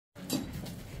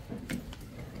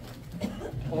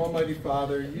Almighty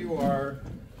Father, you are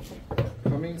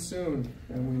coming soon,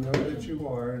 and we know that you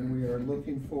are, and we are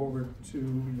looking forward to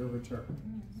your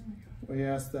return. We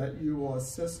ask that you will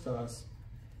assist us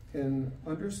in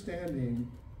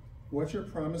understanding what your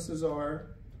promises are,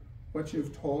 what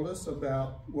you've told us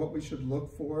about what we should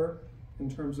look for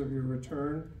in terms of your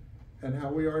return, and how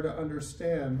we are to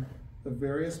understand the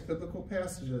various biblical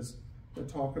passages that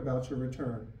talk about your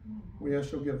return. We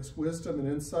ask you'll give us wisdom and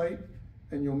insight,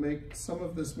 and you'll make some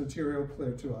of this material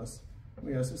clear to us.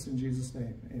 We ask this in Jesus'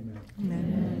 name. Amen.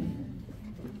 Amen.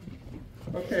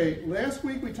 Okay, last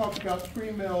week we talked about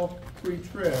pre-mill,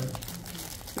 pre-trib.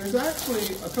 There's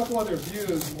actually a couple other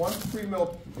views. One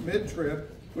pre-mill, mid-trib,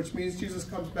 which means Jesus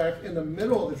comes back in the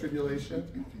middle of the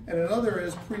tribulation, and another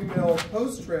is pre-mill,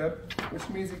 post-trib, which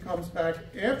means he comes back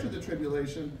after the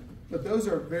tribulation, but those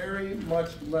are very much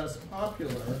less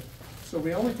popular. So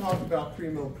we only talked about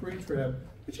pre-mill, pre-trib,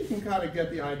 but you can kind of get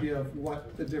the idea of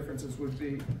what the differences would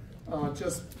be,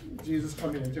 just Jesus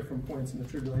coming at different points in the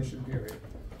tribulation period.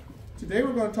 Today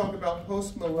we're going to talk about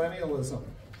postmillennialism.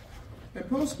 And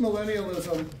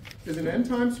postmillennialism is an end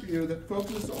times view that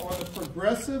focuses on the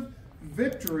progressive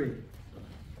victory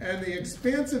and the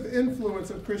expansive influence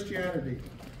of Christianity.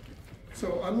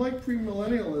 So unlike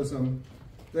premillennialism,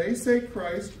 they say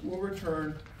Christ will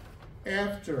return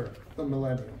after the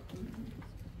millennium.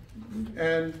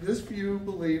 And this view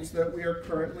believes that we are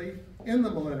currently in the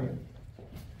millennium,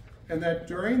 and that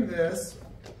during this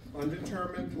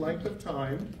undetermined length of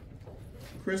time,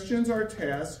 Christians are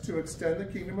tasked to extend the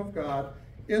kingdom of God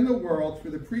in the world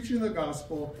through the preaching of the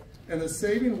gospel and the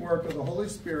saving work of the Holy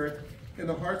Spirit in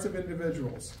the hearts of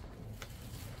individuals.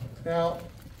 Now,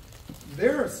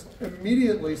 there's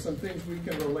immediately some things we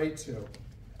can relate to,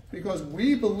 because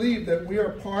we believe that we are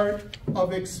part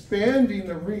of expanding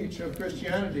the reach of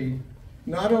Christianity,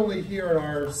 not only here in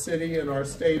our city and our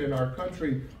state and our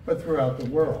country, but throughout the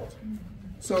world.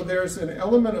 So there's an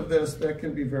element of this that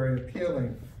can be very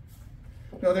appealing.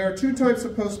 Now, there are two types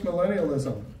of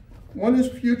postmillennialism. One is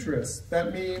futurist.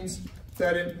 That means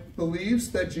that it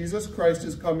believes that Jesus Christ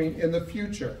is coming in the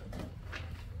future.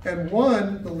 And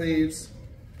one believes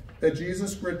that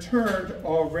Jesus returned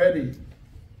already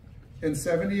in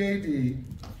 70 AD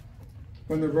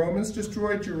when the Romans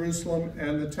destroyed Jerusalem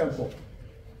and the temple.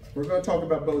 We're going to talk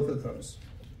about both of those.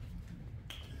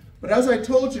 But as I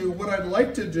told you, what I'd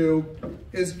like to do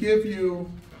is give you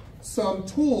some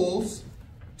tools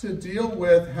to deal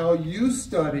with how you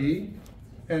study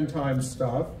end time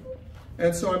stuff.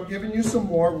 And so I'm giving you some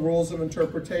more rules of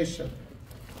interpretation.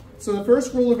 So the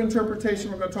first rule of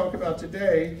interpretation we're going to talk about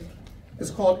today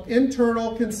is called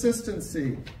internal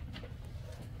consistency.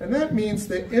 And that means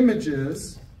the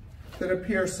images that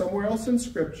appear somewhere else in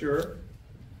Scripture,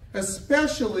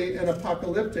 especially in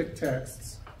apocalyptic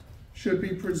texts, should be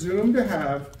presumed to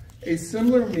have a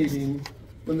similar meaning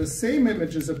when the same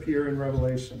images appear in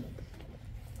Revelation.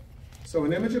 So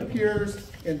an image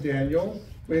appears in Daniel,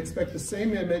 we expect the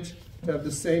same image to have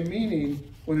the same meaning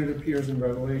when it appears in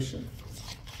Revelation.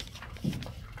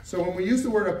 So when we use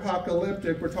the word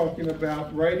apocalyptic, we're talking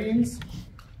about writings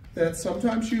that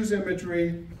sometimes use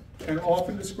imagery and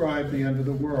often describe the end of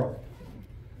the world.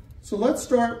 So let's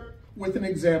start with an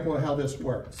example of how this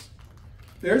works.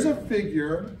 There's a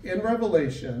figure in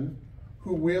Revelation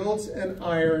who wields an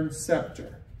iron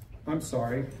scepter.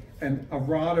 And a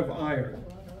rod of iron.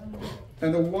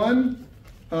 And the one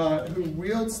who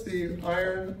wields the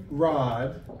iron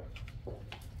rod,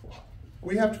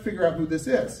 we have to figure out who this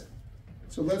is.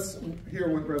 So let's hear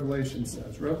what Revelation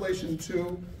says. Revelation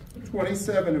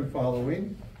 2:27 and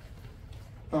following.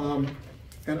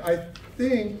 And I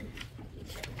think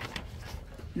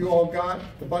you all got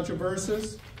a bunch of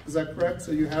verses. Is that correct?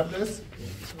 So you have this?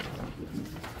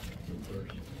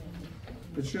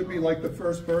 It should be like the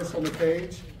first verse on the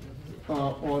page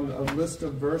on a list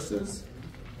of verses.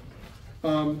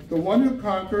 The one who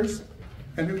conquers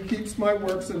and who keeps my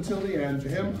works until the end, to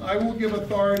him I will give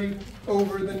authority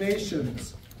over the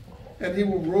nations, and he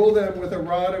will rule them with a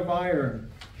rod of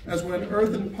iron, as when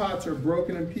earthen pots are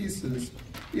broken in pieces,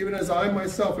 even as I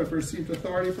myself have received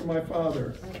authority from my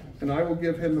Father, and I will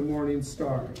give him the morning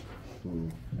star.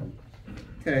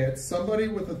 Okay, it's somebody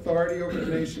with authority over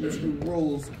the nations who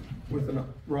rules with a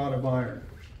rod of iron.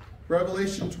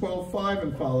 Revelation 12:5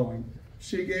 and following.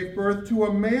 She gave birth to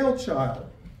a male child,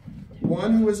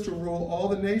 one who is to rule all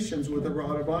the nations with a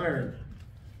rod of iron.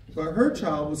 But her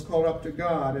child was called up to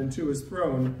God and to his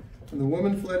throne, and the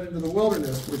woman fled into the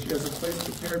wilderness, where she has a place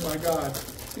prepared by God,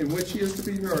 in which she is to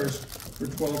be nourished for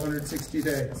 1,260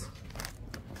 days.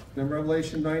 Then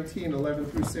Revelation 19:11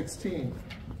 through 16.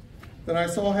 Then I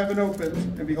saw heaven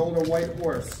opened, and behold, a white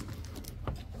horse.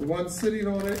 The one sitting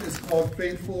on it is called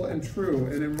Faithful and True,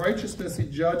 and in righteousness he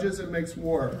judges and makes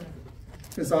war.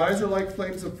 His eyes are like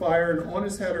flames of fire, and on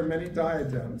his head are many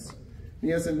diadems. He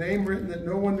has a name written that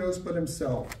no one knows but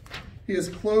himself. He is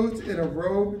clothed in a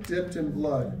robe dipped in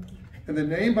blood, and the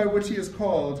name by which he is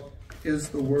called is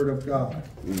the Word of God.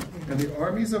 And the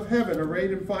armies of heaven,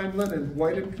 arrayed in fine linen,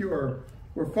 white and pure,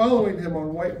 were following him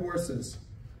on white horses.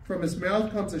 From his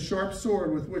mouth comes a sharp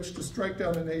sword with which to strike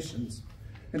down the nations,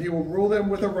 and he will rule them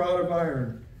with a rod of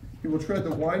iron. He will tread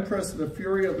the winepress of the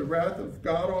fury of the wrath of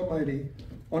God Almighty.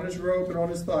 On his robe and on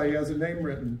his thigh he has a name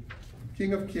written,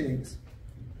 King of Kings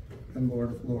and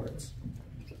Lord of Lords.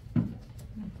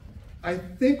 I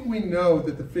think we know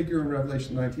that the figure in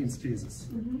Revelation 19 is Jesus.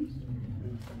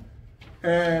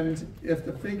 And if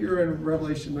the figure in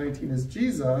Revelation 19 is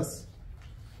Jesus,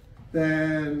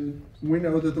 then we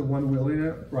know that the one wielding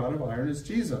a rod of iron is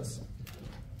Jesus.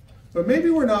 But maybe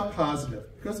we're not positive,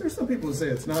 because there's some people who say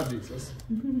it's not Jesus.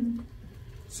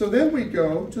 So then we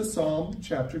go to Psalm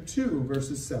chapter 2,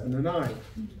 verses 7 to 9.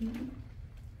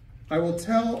 I will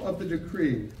tell of the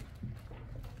decree.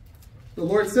 The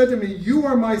Lord said to me, you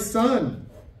are my son.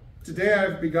 Today I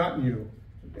have begotten you.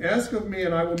 Ask of me,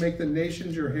 and I will make the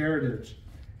nations your heritage,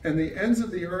 and the ends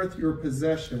of the earth your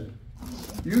possession.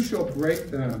 You shall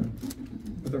break them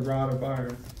with a rod of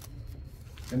iron,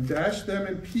 and dash them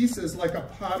in pieces like a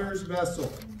potter's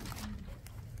vessel.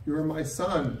 You are my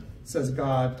son, says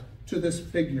God to this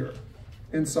figure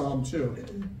in Psalm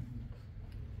 2.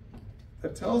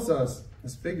 That tells us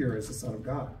this figure is the Son of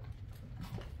God.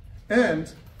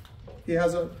 And he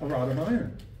has a rod of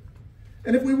iron.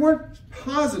 And if we weren't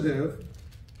positive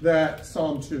that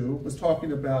Psalm 2 was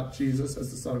talking about Jesus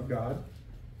as the Son of God,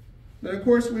 then of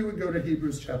course we would go to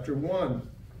Hebrews chapter 1,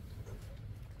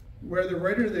 where the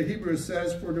writer of the Hebrews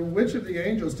says, for to which of the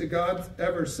angels did God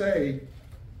ever say,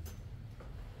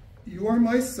 you are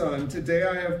my son, today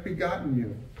I have begotten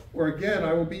you? Or again,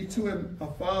 I will be to him a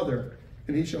father,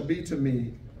 and he shall be to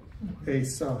me a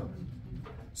son.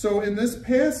 So in this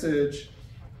passage,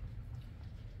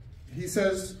 he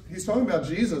says, he's talking about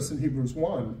Jesus in Hebrews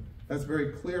 1. That's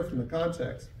very clear from the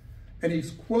context. And he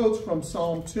quotes from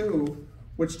Psalm 2,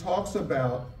 which talks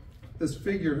about this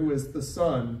figure who is the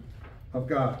Son of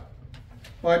God.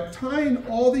 By tying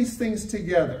all these things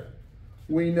together,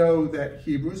 we know that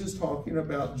Hebrews is talking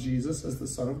about Jesus as the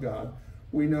Son of God.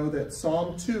 We know that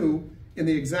Psalm 2, in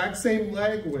the exact same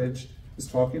language, is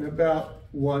talking about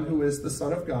one who is the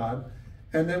Son of God.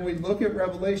 And then we look at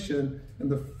Revelation, and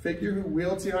the figure who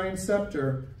wields the iron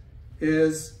scepter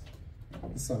is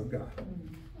the Son of God.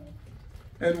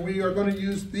 And we are going to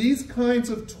use these kinds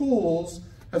of tools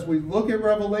as we look at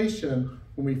Revelation.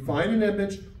 When we find an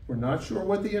image, we're not sure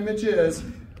what the image is,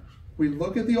 we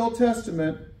look at the Old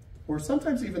Testament, or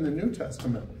sometimes even the New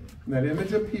Testament, and that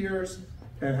image appears,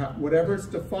 and whatever it's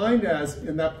defined as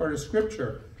in that part of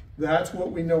Scripture, that's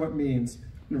what we know it means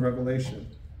in Revelation.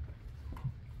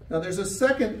 Now there's a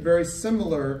second very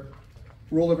similar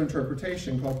rule of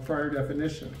interpretation called prior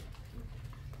definition.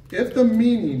 If the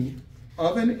meaning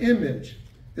of an image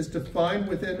is defined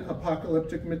within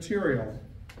apocalyptic material,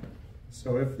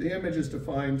 so if the image is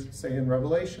defined, say, in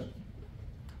Revelation,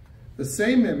 the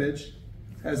same image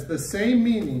has the same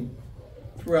meaning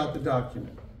throughout the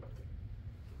document.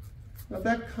 Now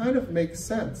that kind of makes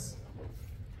sense.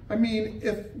 I mean,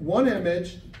 if one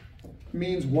image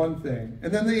means one thing,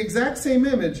 and then the exact same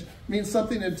image means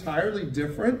something entirely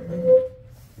different,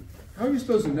 how are you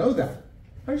supposed to know that?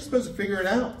 How are you supposed to figure it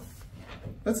out?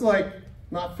 That's like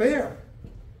not fair.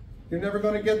 You're never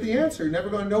going to get the answer. You're never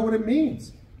going to know what it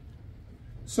means.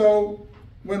 So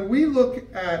when we look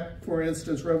at, for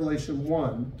instance, Revelation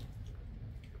 1,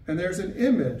 and there's an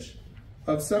image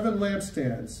of 7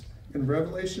 lampstands in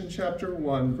Revelation chapter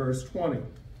 1, verse 20.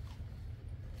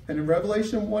 And in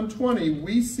Revelation 1:20,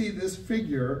 we see this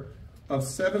figure of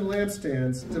 7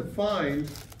 lampstands defined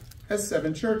as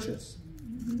 7 churches.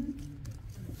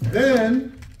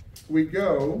 Then we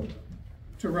go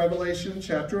to Revelation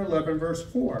chapter 11, verse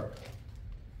 4.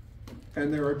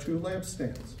 And there are 2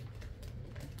 lampstands.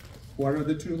 What are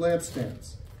the 2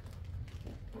 lampstands?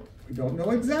 We don't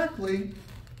know exactly,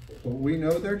 but we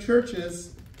know they're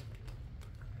churches.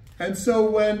 And so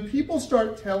when people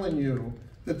start telling you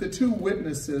that the 2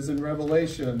 witnesses in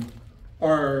Revelation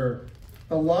are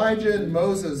Elijah and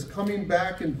Moses coming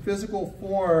back in physical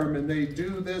form, and they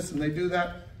do this and they do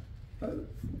that,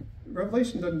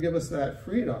 Revelation doesn't give us that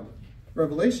freedom.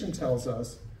 Revelation tells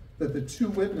us that the 2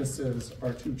 witnesses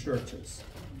are 2 churches.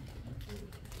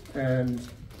 And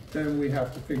then we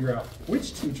have to figure out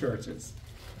which 2 churches.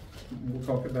 We'll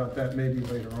talk about that maybe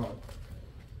later on.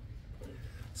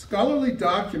 Scholarly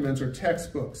documents or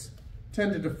textbooks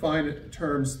tend to define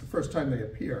terms the first time they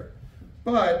appear.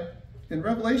 But in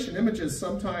Revelation, images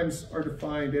sometimes are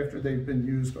defined after they've been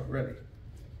used already.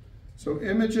 So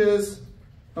images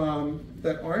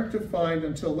that aren't defined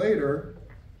until later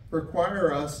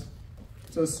require us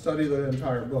to study the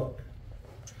entire book.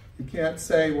 You can't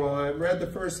say, well, I read the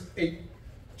first 8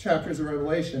 chapters of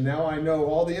Revelation, now I know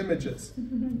all the images,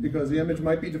 because the image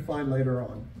might be defined later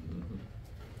on.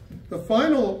 The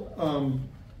final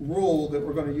rule that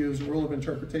we're going to use, rule of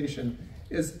interpretation,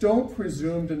 is don't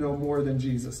presume to know more than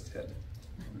Jesus did.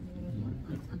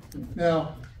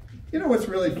 Now, you know what's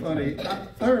really funny?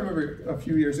 I remember a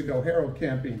few years ago, Harold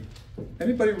Camping.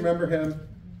 Anybody remember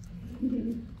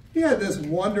him? He had this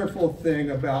wonderful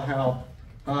thing about how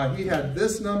he had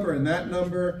this number and that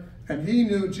number, and he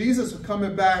knew Jesus was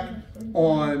coming back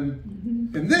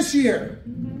in this year,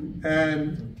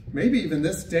 and maybe even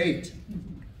this date.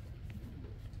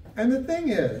 And the thing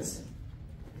is,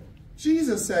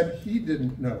 Jesus said he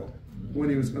didn't know when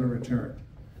he was going to return.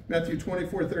 Matthew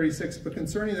 24:36, but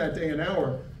concerning that day and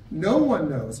hour, no one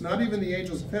knows, not even the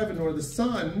angels of heaven nor the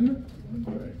Son,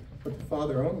 but the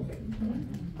Father only.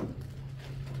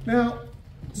 Now,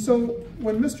 so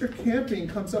when Mr. Camping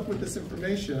comes up with this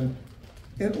information,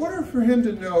 in order for him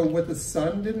to know what the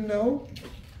Son didn't know,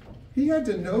 he had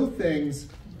to know things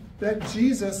that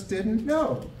Jesus didn't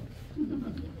know.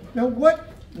 Now, what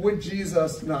would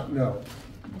Jesus not know?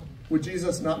 Would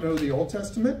Jesus not know the Old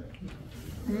Testament?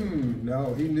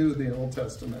 No, he knew the Old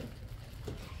Testament.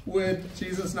 Would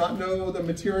Jesus not know the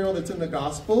material that's in the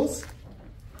Gospels?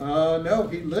 No,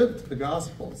 he lived the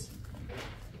Gospels.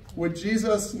 Would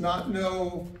Jesus not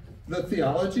know the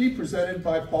theology presented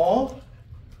by Paul?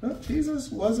 No,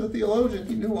 Jesus was a theologian.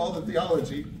 He knew all the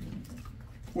theology.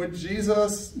 Would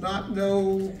Jesus not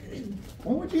know?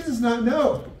 What would Jesus not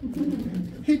know?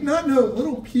 He'd not know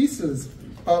little pieces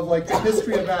of like the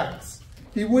history of Acts.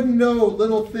 He wouldn't know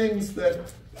little things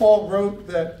that Paul wrote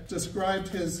that described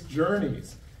his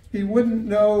journeys. He wouldn't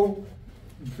know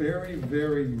very,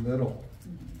 very little.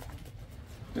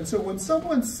 And so when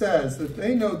someone says that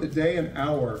they know the day and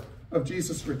hour of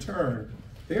Jesus' return,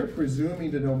 they're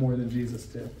presuming to know more than Jesus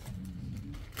did.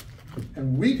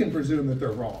 And we can presume that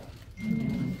they're wrong.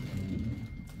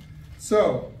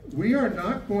 So we are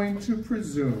not going to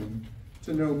presume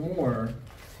to know more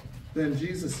than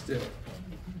Jesus did.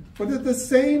 But at the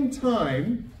same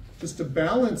time, just to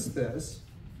balance this,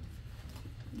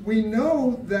 we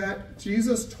know that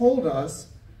Jesus told us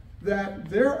that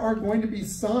there are going to be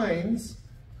signs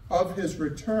of his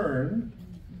return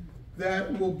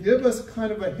that will give us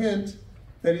kind of a hint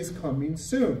that he's coming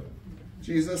soon.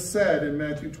 Jesus said in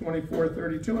Matthew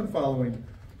 24:32 and following,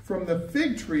 "From the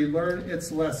fig tree learn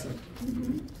its lesson.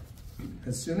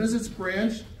 As soon as its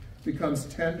branch becomes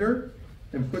tender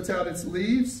and puts out its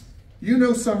leaves, you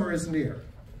know summer is near.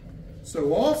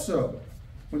 So also,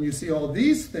 when you see all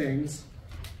these things,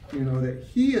 you know that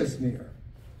he is near,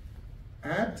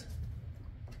 at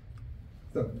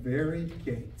the very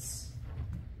gates."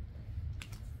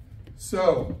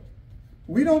 So,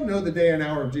 we don't know the day and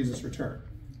hour of Jesus' return.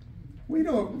 We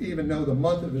don't even know the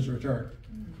month of his return.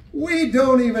 We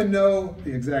don't even know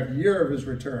the exact year of his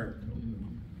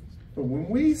return. But when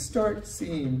we start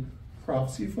seeing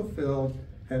prophecy fulfilled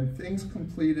and things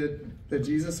completed that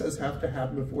Jesus says have to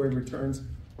happen before he returns,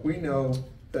 we know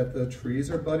that the trees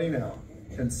are budding out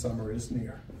and summer is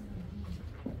near.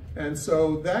 And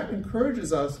so that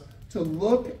encourages us to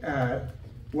look at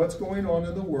what's going on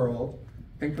in the world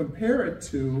and compare it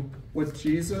to what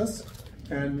Jesus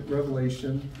and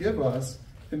Revelation give us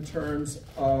in terms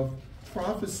of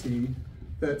prophecy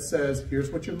that says, here's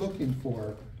what you're looking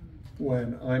for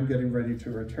when I'm getting ready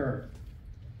to return.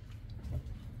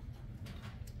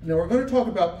 Now we're going to talk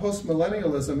about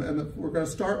postmillennialism, and we're going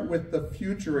to start with the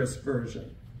futurist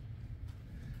version.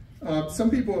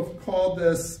 Some people have called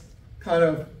this kind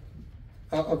of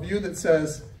a view that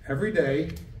says every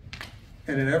day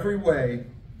and in every way,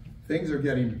 things are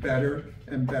getting better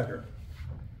and better.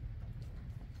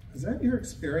 Is that your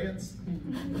experience?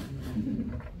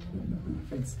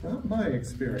 It's not my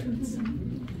experience.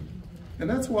 And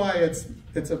that's why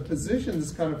it's a position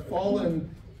that's kind of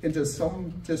fallen into some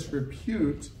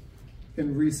disrepute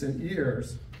in recent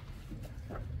years.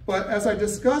 But as I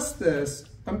discuss this,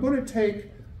 I'm going to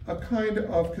take a kind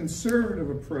of conservative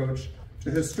approach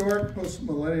to historic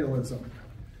postmillennialism.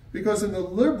 Because in the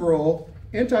liberal,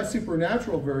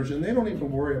 anti-supernatural version, they don't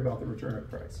even worry about the return of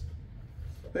Christ.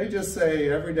 They just say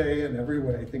every day and every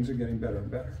way, things are getting better and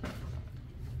better.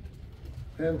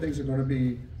 And things are going to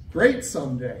be great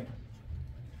someday.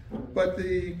 But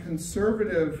the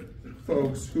conservative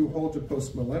folks who hold to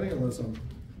postmillennialism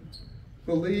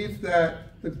believe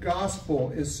that the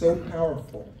gospel is so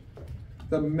powerful,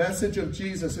 the message of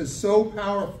Jesus is so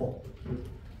powerful,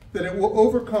 that it will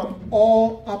overcome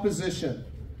all opposition,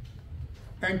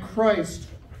 and Christ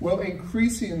will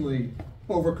increasingly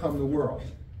overcome the world.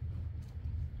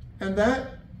 And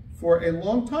that, for a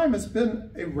long time, has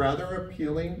been a rather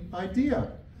appealing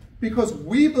idea, because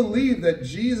we believe that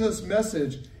Jesus'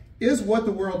 message is what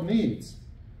the world needs.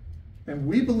 And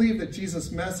we believe that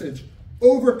Jesus' message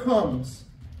overcomes.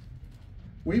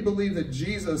 We believe that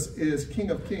Jesus is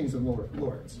King of Kings and Lord of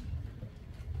Lords.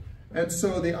 And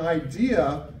so the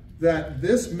idea that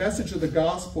this message of the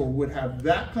gospel would have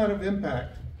that kind of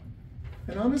impact,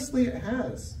 and honestly it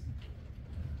has.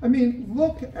 I mean,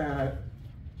 look at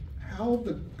how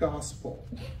the gospel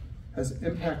has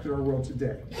impacted our world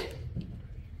today.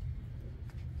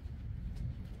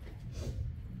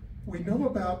 We know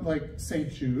about, like,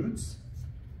 St. Jude's.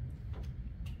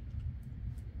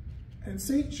 And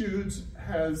St. Jude's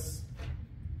has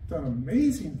done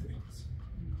amazing things,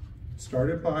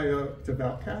 started by a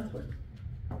devout Catholic.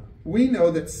 We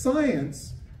know that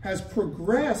science has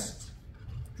progressed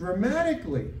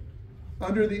dramatically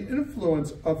under the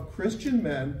influence of Christian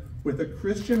men with a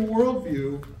Christian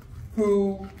worldview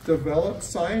who developed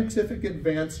scientific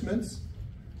advancements,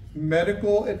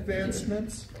 medical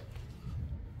advancements.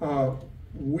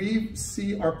 We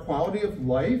see our quality of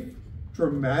life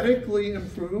dramatically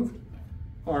improved.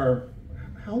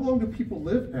 How long do people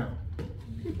live now?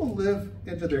 People live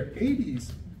into their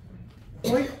 80s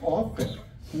quite often,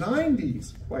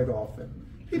 90s quite often.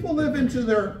 People live into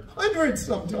their hundreds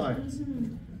sometimes.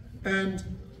 And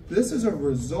this is a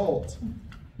result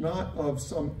not of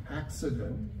some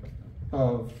accident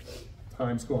of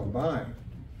times gone by,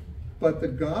 but the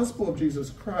gospel of Jesus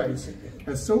Christ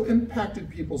has so impacted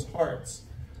people's hearts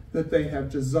that they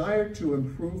have desired to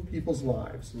improve people's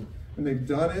lives. And they've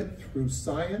done it through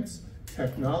science,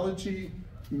 technology,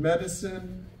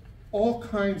 medicine, all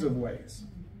kinds of ways.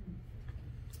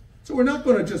 So we're not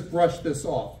going to just brush this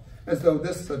off as though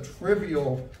this is a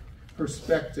trivial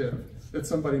perspective that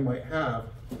somebody might have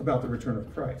about the return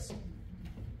of Christ.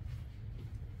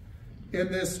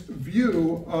 In this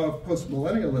view of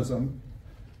postmillennialism,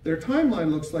 their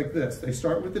timeline looks like this. They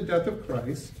start with the death of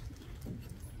Christ,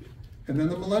 and then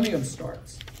the millennium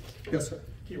starts. Yes, sir?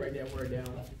 Can you write that word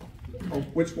down? Oh,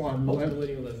 which one?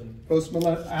 Postmillennialism.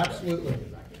 Postmillennialism, absolutely.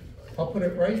 I'll put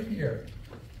it right here.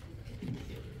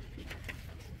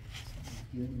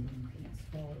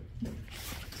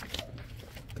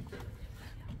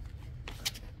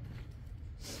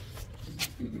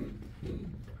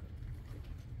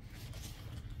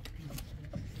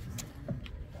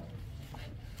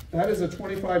 That is a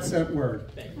 25-cent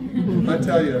word. I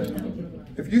tell you,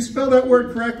 if you spell that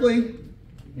word correctly,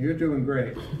 you're doing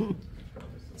great.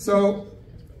 So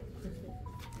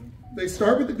they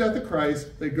start with the death of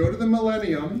Christ. They go to the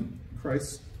millennium.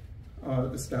 Christ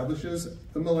establishes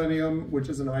the millennium, which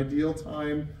is an ideal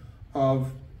time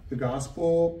of the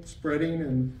gospel spreading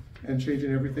and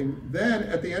changing everything. Then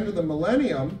at the end of the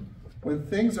millennium, when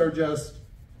things are just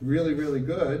really, really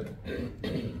good,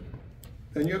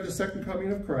 then you have the second coming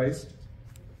of Christ,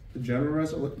 the general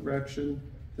resurrection,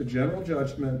 the general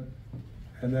judgment,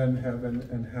 and then heaven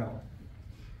and hell.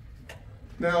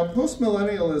 Now,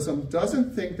 postmillennialism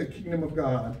doesn't think the kingdom of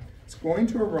God is going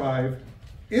to arrive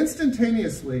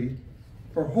instantaneously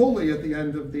or wholly at the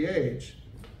end of the age,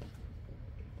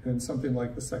 and something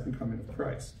like the second coming of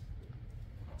Christ.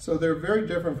 So they're very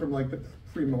different from, like, the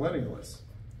premillennialists.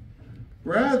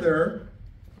 Rather,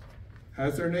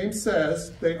 as their name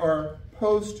says, they are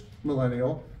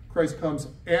post-millennial. Christ comes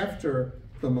after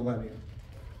the millennium.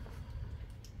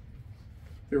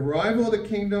 The arrival of the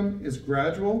kingdom is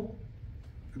gradual.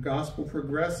 The gospel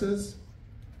progresses.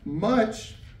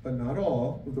 Much, but not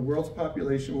all, of the world's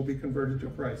population will be converted to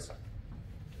Christ.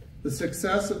 The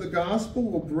success of the gospel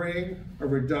will bring a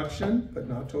reduction, but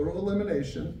not total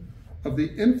elimination, of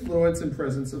the influence and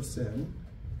presence of sin.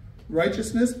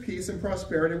 Righteousness, peace, and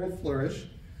prosperity will flourish.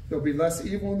 There'll be less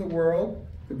evil in the world.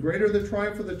 The greater the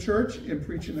triumph of the church in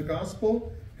preaching the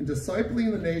gospel and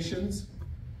discipling the nations,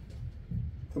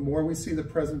 the more we see the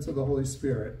presence of the Holy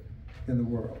Spirit in the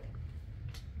world.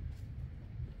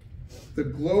 The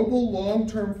global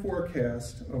long-term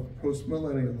forecast of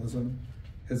postmillennialism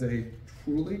is a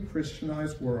truly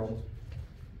Christianized world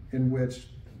in which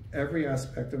every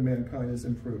aspect of mankind is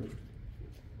improved.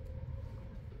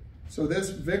 So this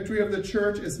victory of the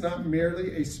church is not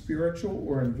merely a spiritual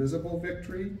or invisible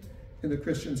victory in the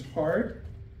Christian's heart,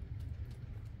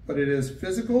 but it is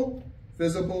physical,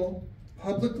 visible,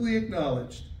 publicly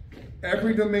acknowledged.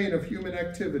 Every domain of human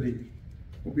activity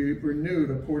will be renewed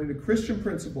according to Christian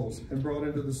principles and brought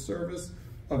into the service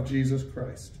of Jesus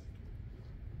Christ.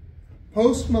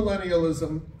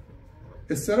 Postmillennialism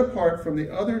is set apart from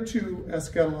the other two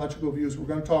eschatological views we're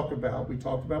going to talk about. We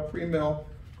talked about pre-mill,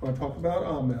 we're going to talk about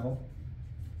amill,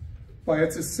 by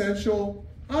its essential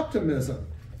optimism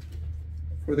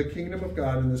for the kingdom of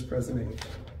God in this present age.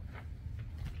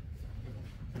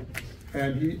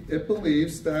 And it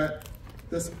believes that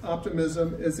this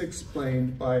optimism is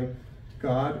explained by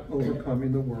God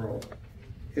overcoming the world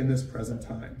in this present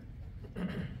time.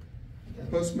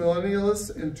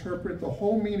 Postmillennialists interpret the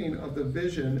whole meaning of the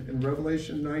vision in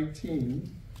Revelation 19.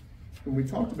 When we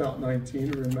talked about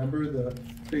 19, remember the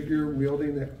figure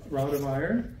wielding the rod of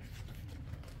iron?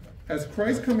 As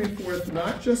Christ coming forth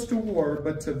not just to war,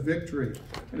 but to victory.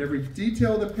 And every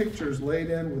detail of the picture is laid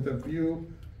in with a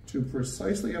view to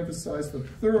precisely emphasize the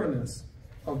thoroughness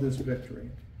of this victory.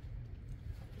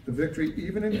 The victory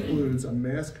even includes a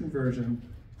mass conversion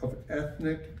of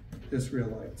ethnic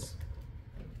Israelites.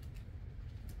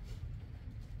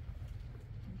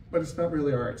 But it's not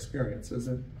really our experience, is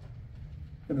it?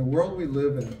 In the world we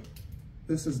live in,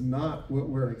 this is not what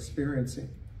we're experiencing.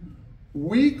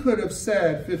 We could have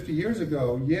said 50 years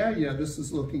ago, yeah, this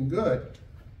is looking good.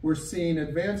 We're seeing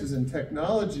advances in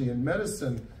technology and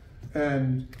medicine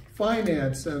and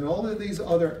finance and all of these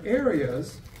other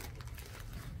areas,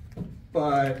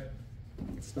 but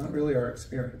it's not really our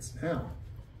experience now.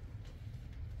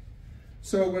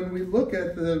 So when we look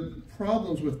at the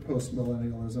problems with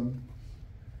postmillennialism,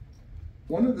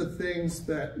 one of the things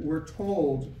that we're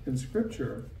told in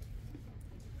Scripture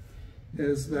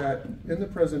is that in the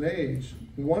present age,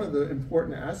 one of the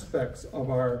important aspects of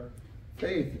our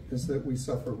faith is that we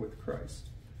suffer with Christ.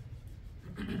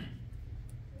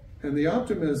 And the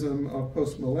optimism of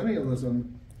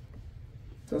postmillennialism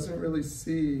doesn't really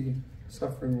see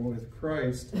suffering with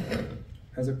Christ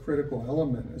as a critical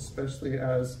element, especially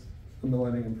as the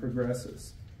millennium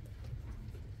progresses.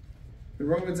 In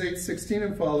Romans 8:16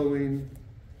 and following,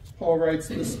 Paul writes,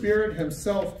 "The Spirit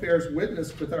himself bears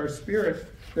witness with our spirit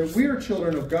that we are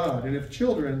children of God, and if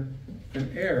children, then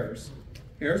heirs,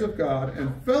 heirs of God,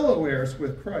 and fellow heirs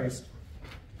with Christ,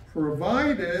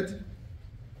 provided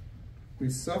we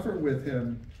suffer with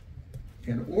him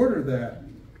in order that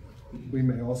we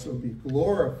may also be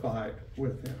glorified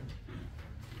with him."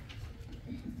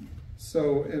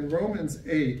 So in Romans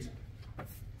 8,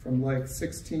 from like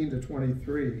 16 to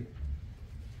 23,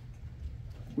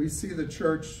 we see the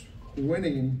church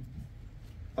winning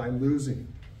by losing,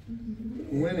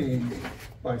 winning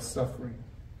by suffering.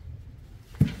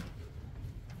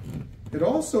 It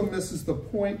also misses the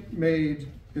point made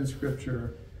in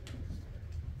Scripture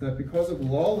that because of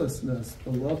lawlessness,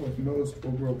 the love of most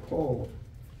will grow cold.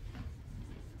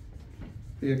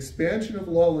 The expansion of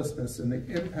lawlessness and the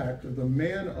impact of the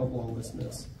man of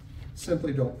lawlessness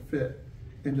simply don't fit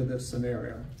into this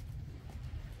scenario.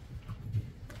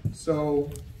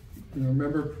 So, you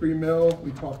remember pre-mill,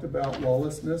 we talked about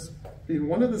lawlessness being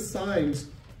one of the signs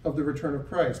of the return of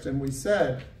Christ. And we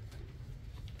said,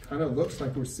 kind of looks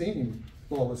like we're seeing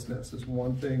lawlessness as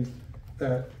one thing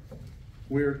that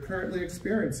we're currently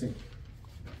experiencing.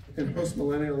 In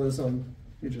postmillennialism,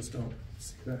 you just don't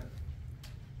see that.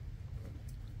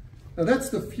 Now that's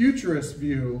the futurist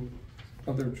view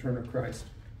of the return of Christ.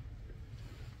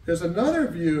 There's another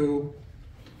view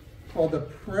called the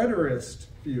preterist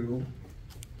view.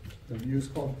 The view is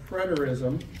called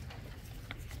preterism,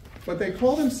 but they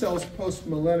call themselves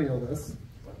postmillennialists.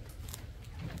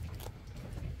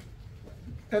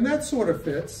 And that sort of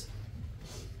fits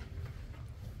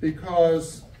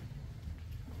because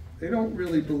they don't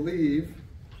really believe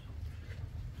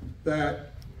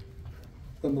that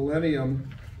the millennium,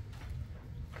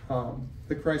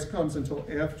 that Christ comes until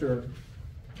after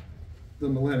the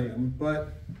millennium,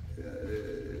 but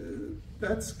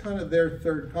that's kind of their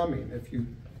third coming, if you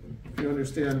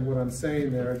understand what I'm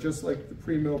saying there, just like the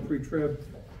pre-mill, pre-trib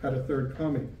had a third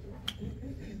coming.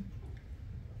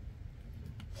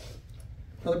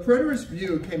 Now, the preterist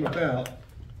view came about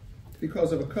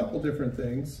because of a couple different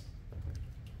things.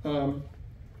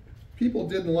 People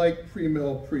didn't like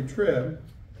pre-mill, pre-trib,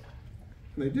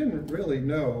 and they didn't really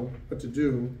know what to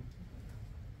do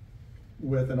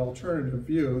with an alternative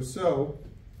view. So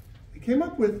they came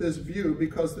up with this view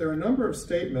because there are a number of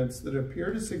statements that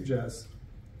appear to suggest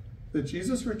that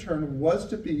Jesus' return was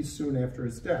to be soon after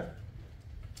his death.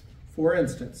 For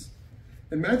instance,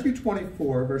 in Matthew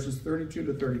 24, verses 32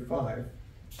 to 35,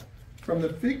 "From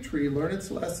the fig tree learn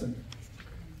its lesson.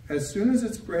 As soon as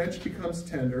its branch becomes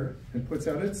tender and puts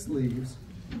out its leaves,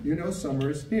 you know summer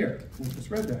is near." We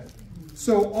just read that.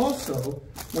 "So also,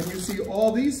 when you see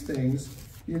all these things,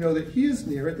 you know that he is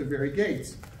near at the very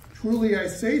gates. Truly I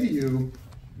say to you,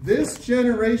 this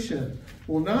generation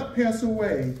will not pass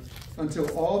away until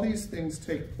all these things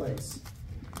take place.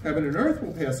 Heaven and earth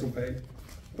will pass away,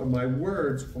 but my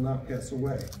words will not pass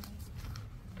away.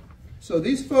 So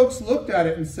these folks looked at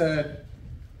it and said,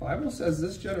 the Bible says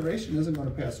this generation isn't going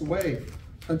to pass away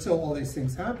until all these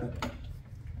things happen.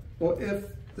 Well, if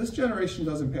this generation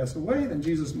doesn't pass away, then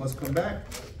Jesus must come back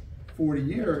 40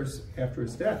 years after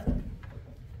his death.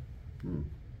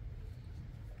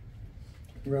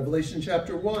 Revelation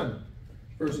chapter 1,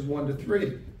 verses 1 to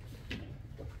 3.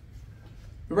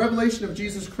 The revelation of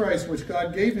Jesus Christ, which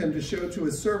God gave him to show to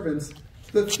his servants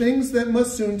the things that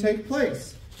must soon take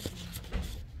place.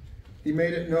 He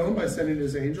made it known by sending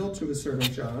his angel to his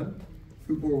servant John,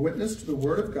 who bore witness to the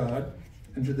word of God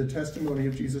and to the testimony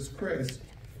of Jesus Christ,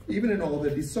 even in all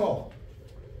that he saw.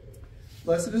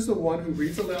 Blessed is the one who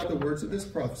reads aloud the words of this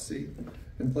prophecy,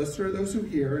 and blessed are those who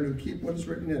hear and who keep what is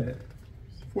written in it,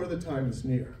 for the time is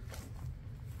near.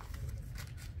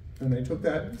 And they took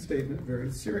that statement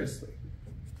very seriously.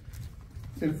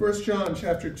 In 1 John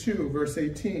chapter 2, verse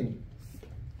 18,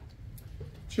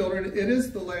 children, it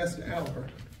is the last hour.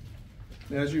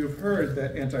 And as you have heard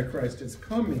that Antichrist is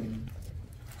coming,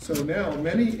 so now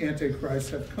many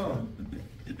Antichrists have come.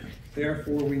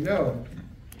 Therefore we know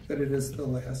that it is the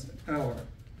last hour.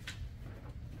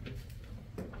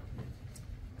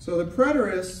 So the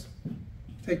preterists,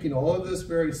 taking all of this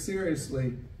very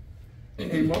seriously,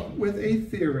 came up with a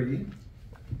theory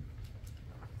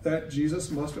that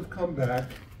Jesus must have come back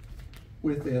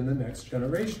within the next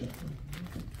generation.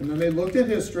 And then they looked at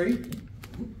history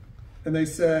and they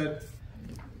said,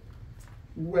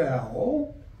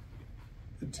 well,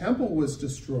 the temple was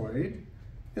destroyed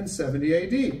in 70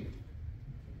 AD.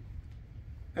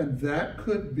 And that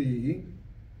could be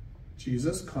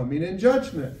Jesus coming in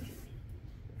judgment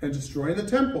and destroying the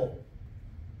temple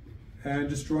and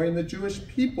destroying the Jewish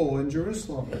people in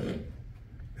Jerusalem.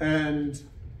 And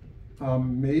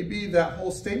maybe that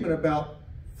whole statement about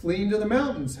fleeing to the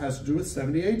mountains has to do with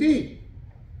 70 AD.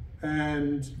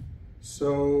 And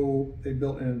so they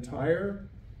built an entire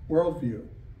worldview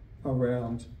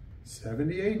around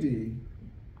 70 AD,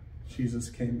 Jesus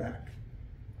came back.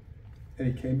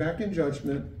 And he came back in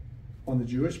judgment on the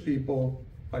Jewish people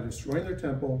by destroying their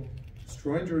temple,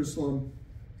 destroying Jerusalem,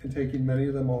 and taking many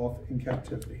of them off in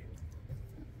captivity.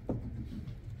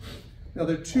 Now,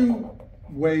 there are two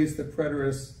ways that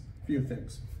preterists view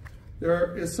things.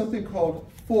 There is something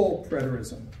called full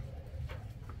preterism.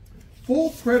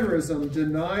 Full preterism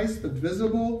denies the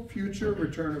visible future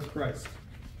return of Christ.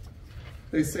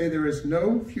 They say there is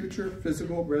no future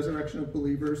physical resurrection of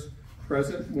believers'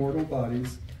 present mortal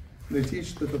bodies. They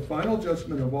teach that the final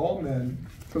judgment of all men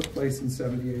took place in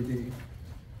 70 AD.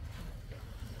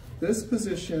 This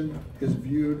position is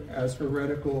viewed as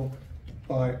heretical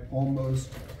by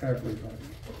almost everybody.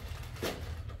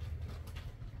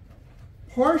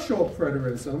 Partial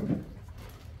preterism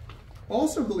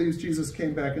also believes Jesus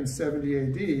came back in 70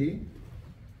 AD,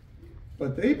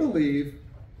 but they believe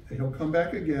that he'll come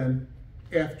back again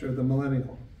after the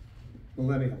millennium.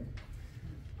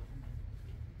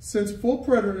 Since full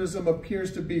preterism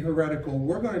appears to be heretical,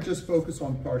 we're going to just focus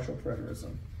on partial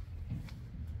preterism.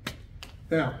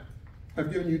 Now,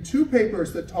 I've given you two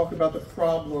papers that talk about the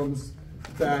problems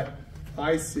that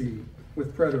I see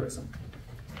with preterism.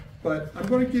 But I'm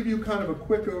going to give you kind of a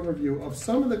quick overview of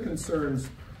some of the concerns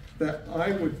that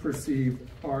I would perceive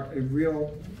are a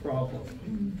real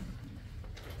problem.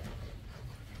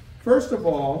 First of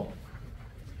all,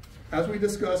 as we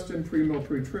discussed in pre-mill,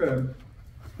 pre-trib,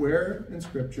 where in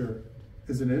Scripture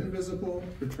is an invisible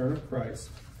return of Christ,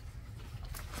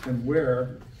 and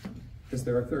where is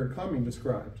there a third coming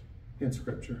described in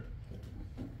Scripture?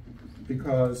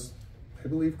 Because I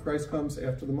believe Christ comes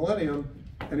after the millennium,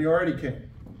 and he already came.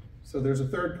 So there's a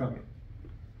third coming.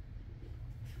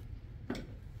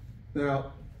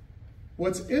 Now,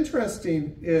 what's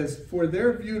interesting is for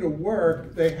their view to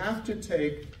work, they have to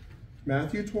take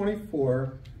Matthew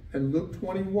 24 and Luke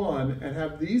 21 and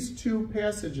have these two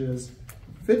passages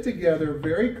fit together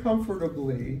very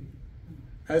comfortably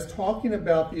as talking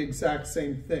about the exact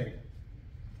same thing.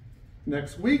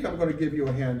 Next week, I'm going to give you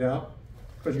a handout,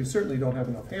 because you certainly don't have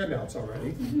enough handouts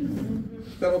already,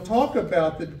 that'll talk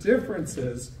about the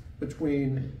differences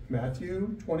between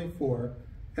Matthew 24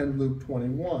 and Luke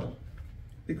 21,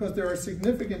 because there are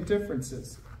significant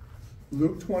differences.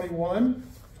 Luke 21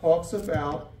 talks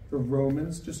about the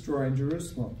Romans destroying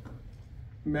Jerusalem.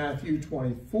 Matthew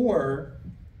 24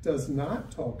 does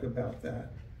not talk about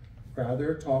that.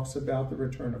 Rather, it talks about the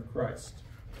return of Christ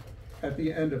at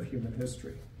the end of human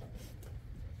history.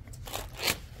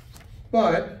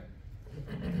 But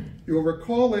you'll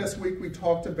recall last week we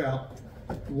talked about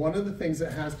one of the things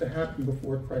that has to happen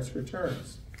before Christ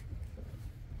returns.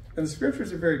 And the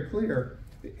scriptures are very clear.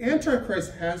 The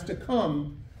Antichrist has to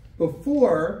come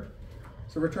before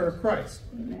the return of Christ.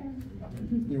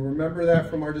 You remember that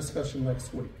from our discussion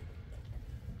last week.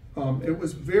 It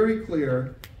was very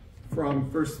clear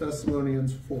from 1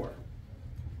 Thessalonians 4.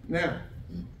 Now,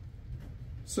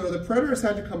 so the preterists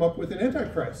had to come up with an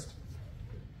Antichrist.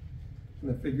 And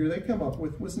the figure they come up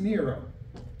with was Nero.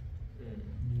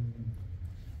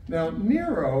 Now,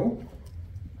 Nero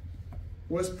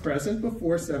was present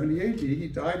before 70 AD. He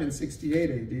died in 68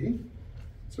 AD.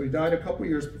 So he died a couple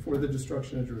years before the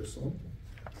destruction of Jerusalem.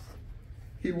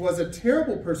 He was a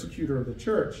terrible persecutor of the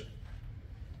church.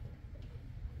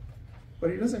 But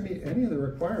he doesn't meet any of the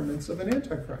requirements of an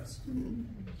Antichrist.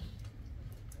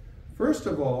 First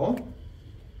of all,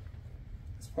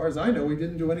 as far as I know, he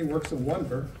didn't do any works of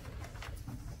wonder.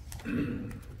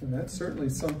 And that's certainly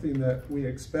something that we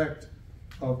expect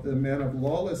of the man of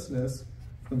lawlessness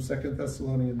from 2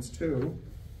 Thessalonians 2.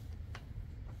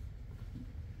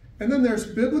 And then there's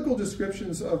biblical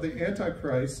descriptions of the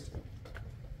Antichrist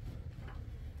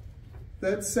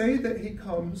that say that he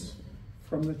comes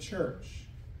from the church.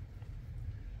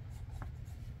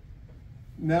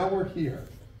 Now we're here,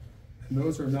 and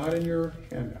those are not in your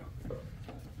handout.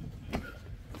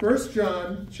 1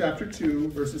 John chapter 2,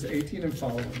 verses 18 and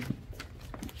following.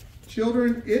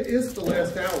 Children, it is the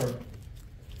last hour.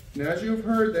 And as you have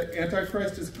heard that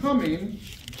Antichrist is coming,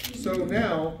 so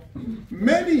now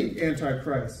many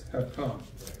Antichrists have come.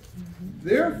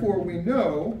 Therefore we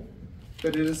know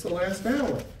that it is the last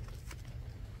hour.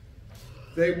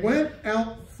 They went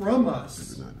out from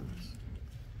us,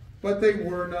 but they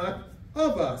were not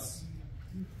of us.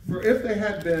 For if they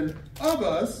had been of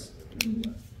us,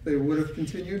 they would have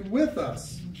continued with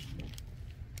us.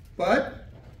 But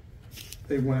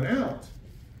they went out,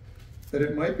 that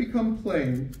it might become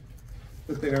plain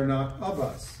that they are not of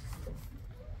us.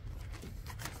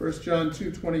 1 John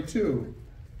 2:22.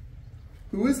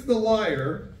 Who is the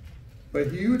liar,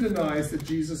 but he who denies that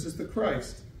Jesus is the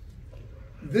Christ?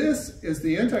 This is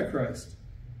the Antichrist,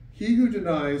 he who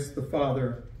denies the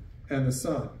Father and the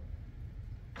Son.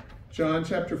 John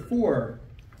chapter 4,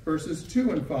 verses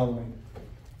 2 and following.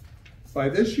 By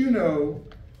this you know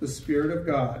the Spirit of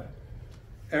God.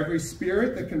 Every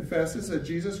spirit that confesses that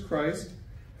Jesus Christ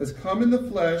has come in the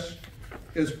flesh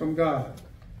is from God.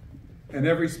 And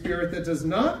every spirit that does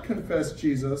not confess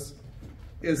Jesus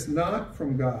is not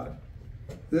from God.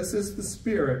 This is the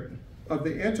spirit of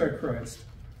the Antichrist,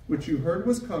 which you heard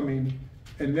was coming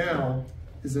and now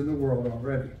is in the world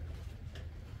already.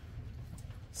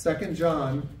 2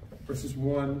 John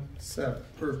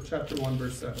chapter 1,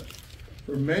 verse 7.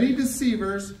 For many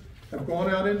deceivers have gone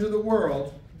out into the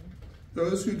world,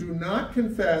 those who do not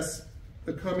confess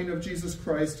the coming of Jesus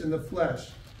Christ in the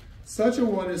flesh. Such a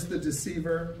one is the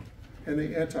deceiver and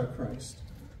the Antichrist.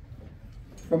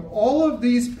 From all of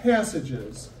these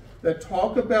passages that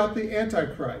talk about the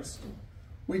Antichrist,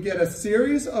 we get a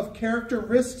series of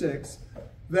characteristics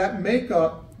that make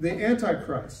up the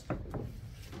Antichrist.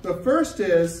 The first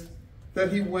is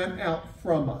that he went out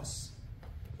from us.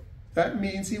 That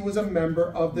means he was a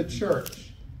member of the church.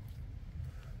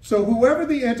 So whoever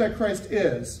the Antichrist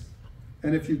is,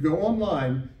 and if you go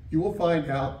online, you will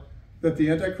find out that the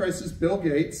Antichrist is Bill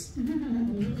Gates,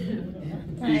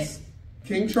 he's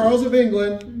King Charles of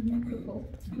England,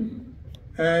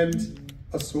 and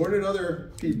assorted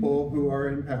other people who are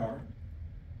in power.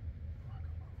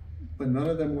 But none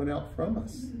of them went out from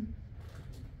us.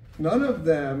 None of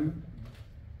them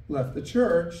left the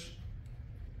church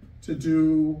to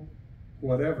do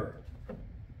whatever.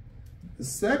 The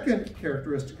second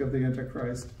characteristic of the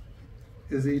Antichrist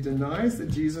is he denies that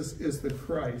Jesus is the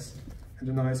Christ and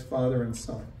denies Father and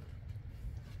Son.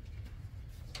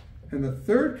 And the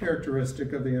third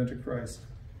characteristic of the Antichrist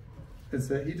is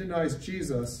that he denies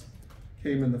Jesus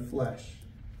came in the flesh.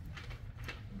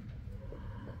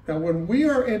 Now, when we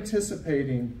are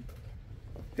anticipating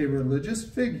a religious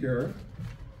figure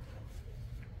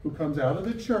who comes out of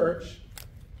the church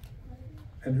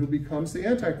and who becomes the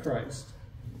Antichrist,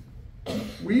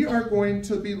 we are going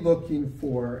to be looking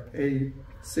for a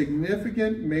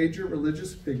significant major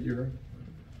religious figure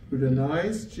who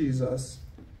denies Jesus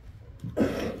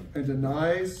and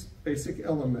denies basic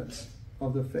elements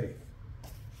of the faith.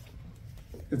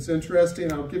 It's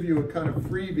interesting, I'll give you a kind of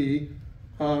freebie.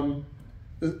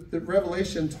 The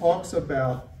Revelation talks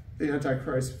about the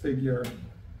Antichrist figure,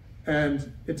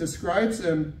 and it describes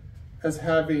him as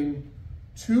having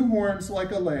 2 horns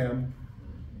like a lamb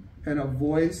and a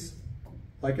voice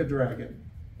like a dragon.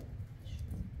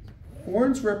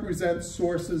 Horns represent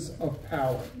sources of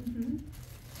power.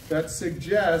 That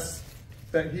suggests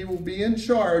that he will be in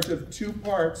charge of 2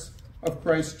 parts of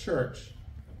Christ's church.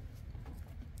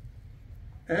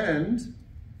 And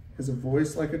has a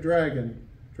voice like a dragon.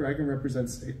 Dragon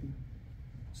represents Satan.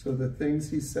 So the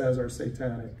things he says are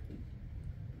satanic.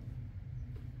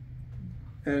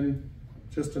 And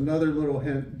just another little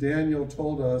hint, Daniel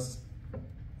told us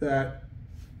that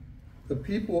the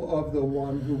people of the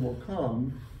one who will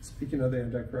come, speaking of the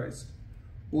Antichrist,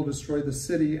 will destroy the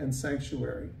city and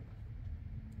sanctuary.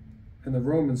 And the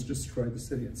Romans destroyed the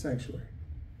city and sanctuary.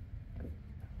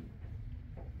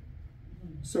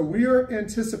 So we are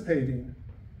anticipating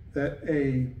that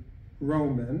a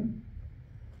Roman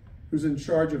who's in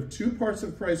charge of 2 parts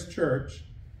of Christ's church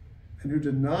and who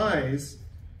denies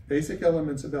basic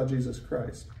elements about Jesus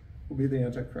Christ will be the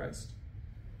Antichrist.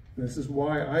 And this is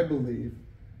why I believe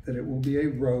that it will be a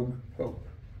rogue pope.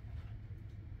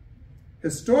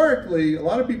 Historically, a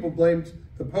lot of people blamed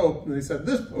the Pope, and they said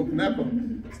this Pope and that Pope,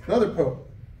 it's another Pope.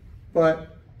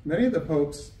 But many of the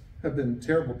popes have been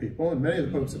terrible people, and many of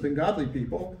the popes have been godly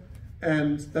people,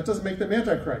 and that doesn't make them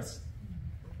Antichrist,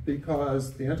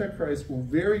 because the Antichrist will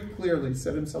very clearly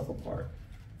set himself apart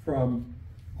from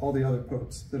all the other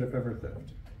popes that have ever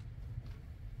lived.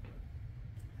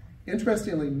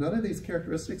 Interestingly, none of these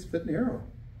characteristics fit Nero.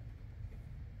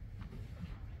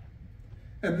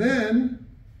 And then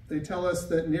they tell us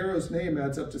that Nero's name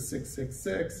adds up to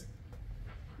 666,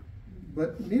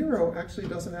 but Nero actually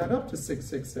doesn't add up to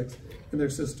 666 in their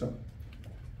system.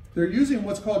 They're using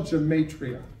what's called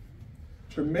gematria.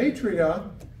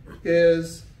 Gematria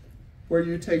is where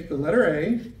you take the letter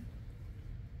A.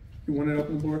 You want it up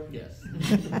on the board? Yes.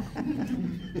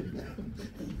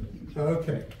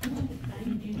 Okay.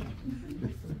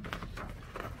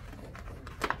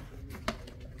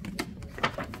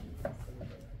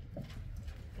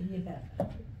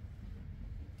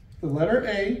 The letter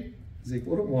A is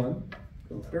equal to 1.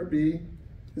 The letter B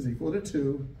is equal to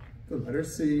 2. The letter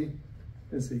C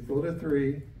is equal to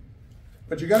 3.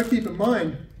 But you got to keep in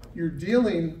mind, you're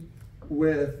dealing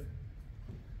with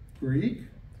Greek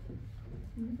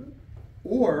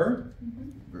or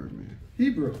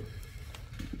Hebrew.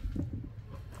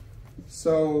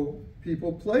 So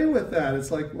people play with that.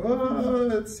 It's like, oh,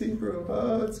 it's Hebrew,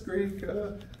 oh, it's Greek,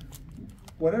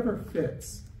 whatever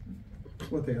fits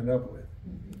what they end up with.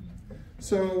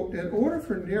 So in order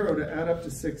for Nero to add up to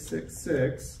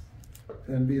 666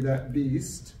 and be that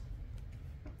beast,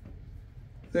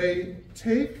 they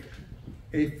take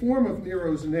a form of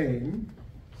Nero's name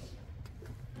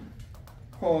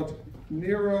called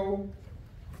Nero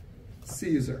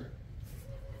Caesar.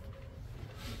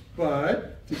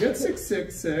 But to get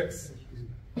 666,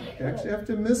 you actually have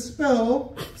to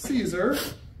misspell Caesar,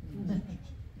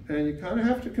 and you kind of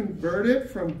have to convert it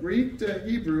from Greek to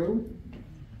Hebrew.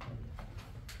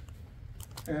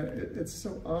 And it's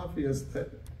so obvious that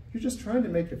you're just trying to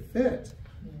make it fit.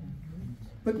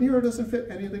 But Nero doesn't fit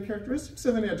any of the characteristics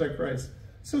of an Antichrist.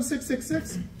 So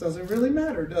 666 doesn't really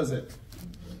matter, does it?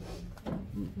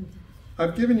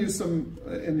 I've given you some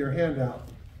in your handout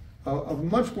of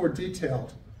much more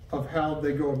detailed of how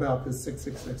they go about this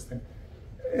 666 thing.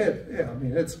 I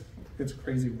mean, it's a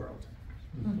crazy world.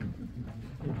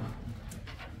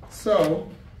 So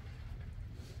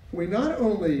we not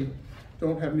only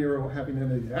don't have Nero having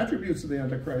any of the attributes of the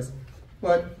Antichrist,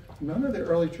 but none of the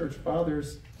early church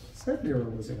fathers said Nero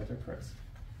was the Antichrist.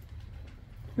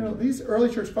 You know, these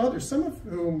early church fathers, some of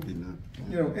whom,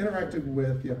 interacted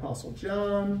with the Apostle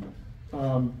John,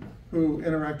 who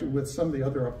interacted with some of the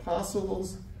other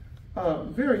apostles,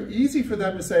 very easy for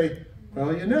them to say,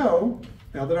 well,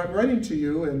 now that I'm writing to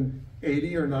you in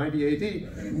 80 or 90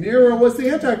 AD, Nero was the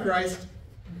Antichrist,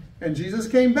 and Jesus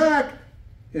came back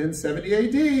in 70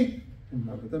 AD, and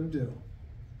none of them do.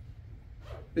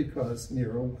 Because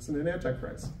Nero wasn't an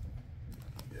Antichrist.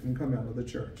 He didn't come out of the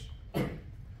church.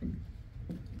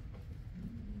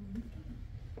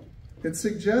 It's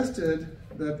suggested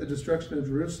that the destruction of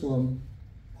Jerusalem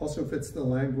also fits the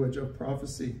language of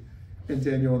prophecy in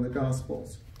Daniel and the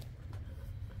Gospels.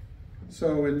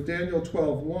 So in Daniel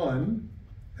 12:1,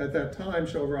 at that time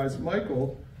shall rise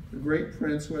Michael, the great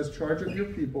prince who has charge of your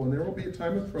people, and there will be a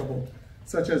time of trouble,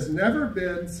 such as never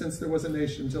been since there was a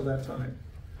nation till that time.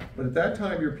 But at that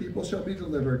time your people shall be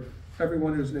delivered,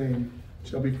 everyone whose name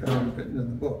shall be found written in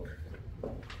the book.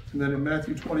 And then in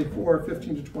Matthew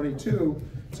 24:15 to 22,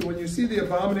 so when you see the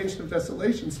abomination of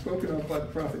desolation spoken of by the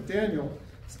prophet Daniel,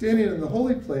 standing in the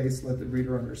holy place, let the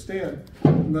reader understand,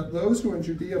 and let those who are in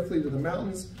Judea flee to the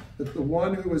mountains, that the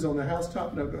one who is on the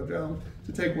housetop not go down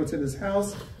to take what's in his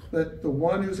house, let the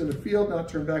one who's in the field not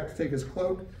turn back to take his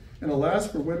cloak. And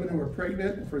alas, for women who are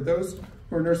pregnant and for those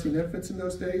who are nursing infants in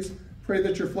those days, pray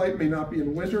that your flight may not be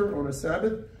in winter or on a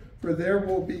Sabbath, for there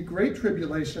will be great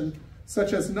tribulation,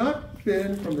 such as not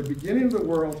been from the beginning of the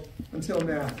world until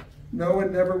now. No,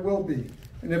 and never will be.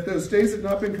 And if those days had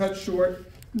not been cut short,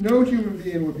 no human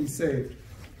being would be saved.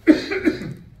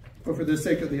 But for the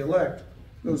sake of the elect,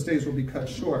 those days will be cut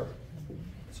short.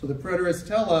 So the preterists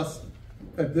tell us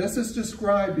that this is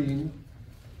describing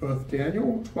both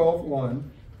Daniel 12:1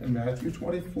 and Matthew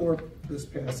 24, this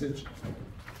passage,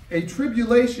 a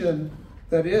tribulation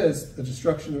that is the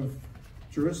destruction of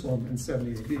Jerusalem in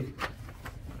 70 AD.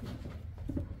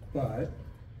 But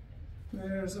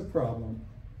there's a problem.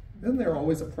 Isn't there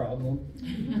always a problem?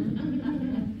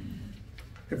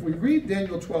 If we read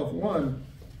Daniel 12:1,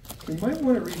 we might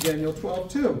want to read Daniel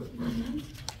 12:2.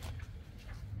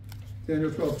 Daniel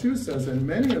 12:2 says, and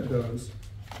many of those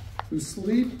who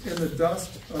sleep in the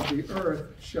dust of the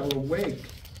earth shall awake,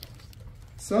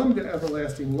 some to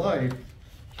everlasting life,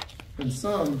 and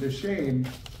some to shame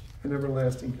and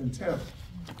everlasting contempt.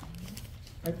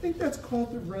 I think that's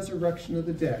called the resurrection of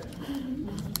the dead.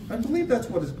 I believe that's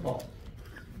what it's called.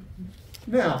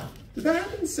 Now, did that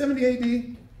happen in 70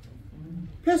 AD?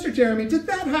 Pastor Jeremy, did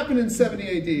that happen in 70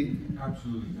 AD?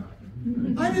 Absolutely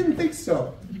not. I didn't think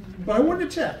so, but I wanted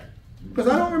to check, because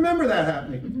I don't remember that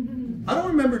happening. I don't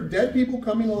remember dead people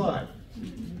coming alive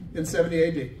in 70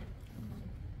 AD.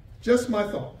 Just my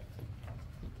thought.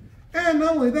 And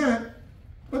not only that,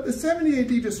 but the 70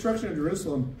 AD destruction of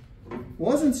Jerusalem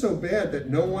wasn't so bad that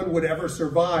no one would ever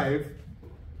survive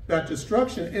that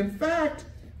destruction. In fact,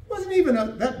 it wasn't even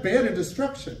that bad a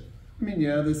destruction. I mean,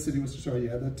 yeah, the city was destroyed,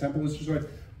 yeah, the temple was destroyed.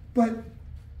 But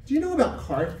do you know about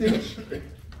Carthage?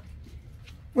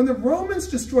 When the Romans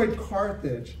destroyed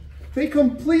Carthage, they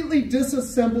completely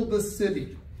disassembled the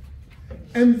city.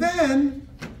 And then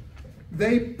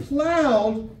they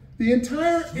plowed the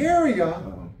entire area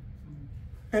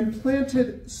and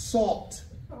planted salt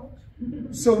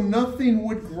so nothing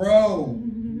would grow.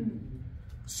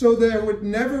 So there would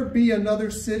never be another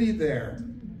city there.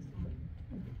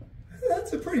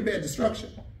 That's a pretty bad destruction.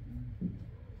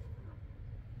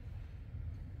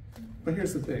 But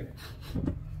here's the thing.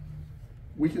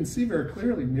 We can see very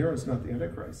clearly Nero's not the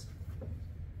Antichrist.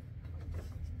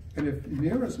 And if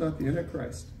Nero's not the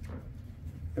Antichrist,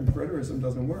 then preterism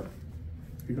doesn't work,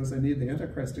 because they need the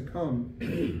Antichrist to come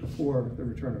before the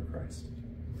return of Christ.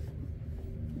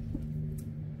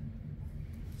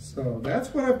 So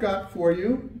that's what I've got for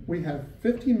you. We have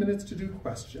 15 minutes to do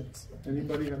questions.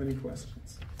 Anybody have any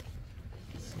questions?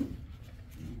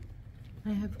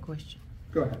 I have a question.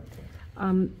 Go ahead.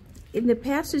 In the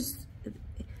passage,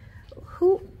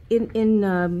 who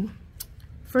in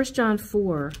 1 John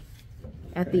 4,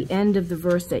 at the end of the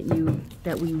verse that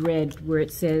we read, where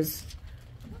it says,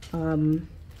 "And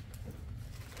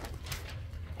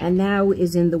now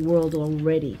is in the world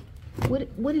already."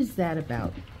 What is that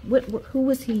about? Who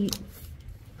was he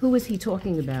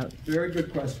talking about? Very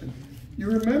good question.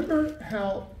 You remember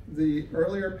how the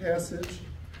earlier passage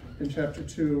in chapter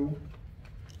 2,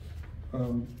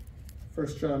 1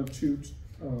 John 2,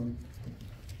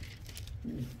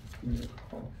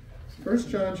 1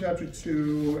 John chapter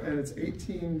 2, and it's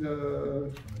 18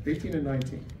 and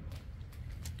 19.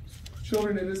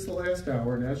 Children, it is the last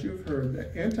hour, and as you've heard,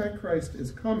 the Antichrist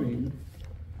is coming,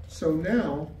 so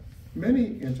now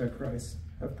many Antichrists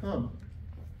have come.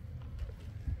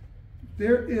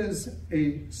 There is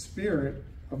a spirit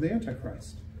of the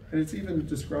Antichrist, and it's even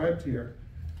described here.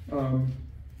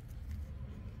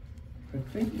 I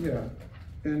think, yeah,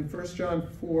 in 1 John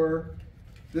 4,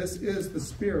 this is the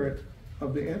spirit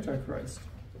of the Antichrist,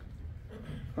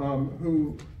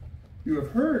 who you have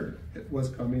heard it was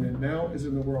coming and now is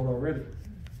in the world already.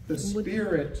 The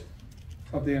spirit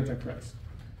of the Antichrist.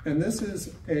 And this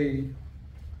is a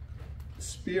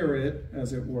spirit,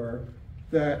 as it were,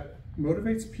 that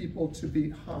motivates people to be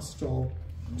hostile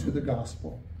to the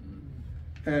gospel.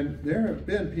 And there have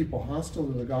been people hostile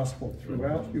to the gospel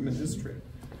throughout human history.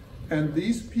 And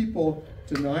these people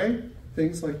deny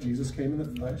things like Jesus came in the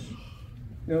flesh.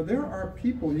 You know, there are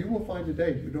people you will find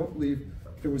today who don't believe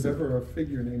there was ever a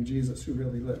figure named Jesus who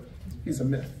really lived. He's a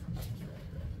myth.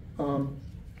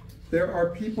 There are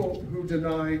people who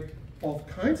deny all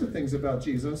kinds of things about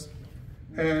Jesus,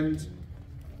 and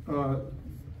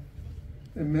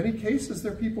in many cases,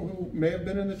 there are people who may have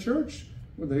been in the church.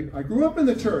 I grew up in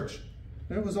the church,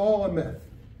 and it was all a myth.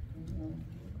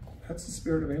 That's the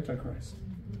spirit of Antichrist.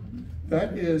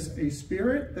 That is a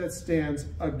spirit that stands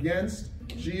against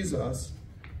Jesus,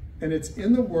 and it's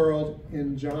in the world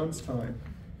in John's time,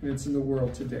 and it's in the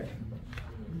world today.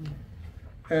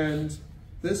 And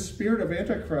this spirit of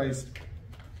Antichrist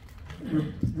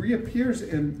reappears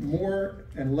in more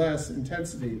and less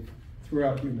intensity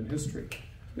throughout human history.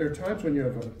 There are times when you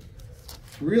have a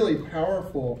really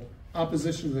powerful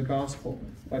opposition to the gospel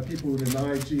by people who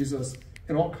deny Jesus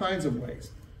in all kinds of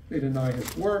ways. They deny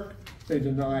his work, they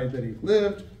deny that he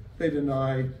lived, they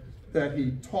deny that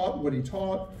he taught what he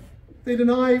taught, they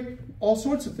deny all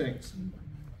sorts of things.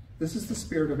 This is the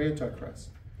spirit of Antichrist.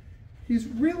 He's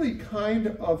really kind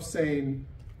of saying,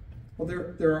 well,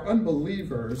 there are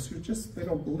unbelievers who just, they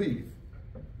don't believe.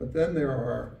 But then there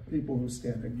are people who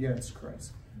stand against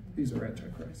Christ. These are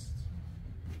antichrists.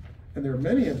 And there are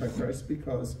many antichrists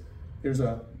because there's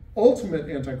an ultimate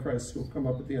antichrist who will come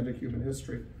up at the end of human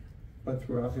history. But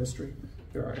throughout history,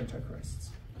 there are antichrists.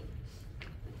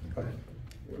 Go ahead.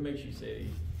 What makes you say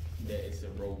that it's a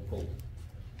rogue pope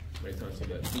when it comes to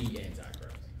the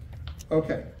antichrist?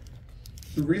 Okay.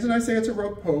 The reason I say it's a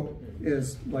rogue pope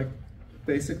is like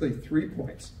basically 3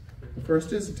 points. The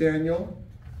first is Daniel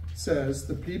says,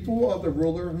 the people of the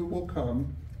ruler who will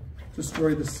come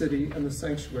destroy the city and the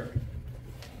sanctuary.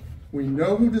 We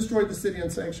know who destroyed the city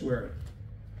and sanctuary,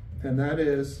 and that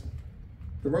is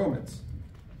the Romans.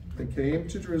 They came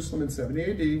to Jerusalem in 70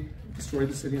 AD, destroyed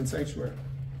the city and sanctuary.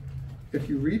 If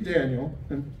you read Daniel,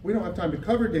 and we don't have time to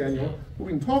cover Daniel, but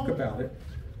we can talk about it.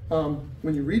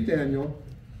 When you read Daniel,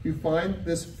 you find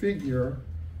this figure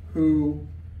who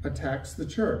attacks the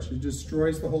church. He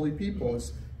destroys the holy people,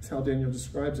 is how Daniel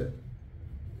describes it.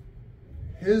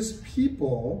 His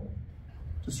people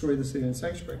destroy the city and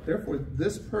sanctuary. Therefore,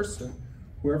 this person,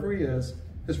 whoever he is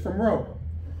from Rome.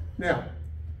 Now,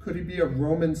 could he be a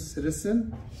Roman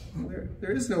citizen?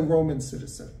 There is no Roman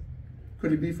citizen.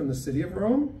 Could he be from the city of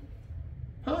Rome?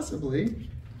 Possibly.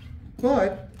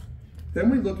 But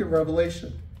then we look at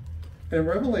Revelation. And in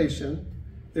Revelation,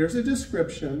 there's a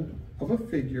description of a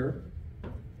figure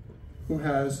who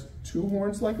has 2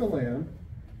 horns like a lamb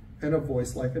and a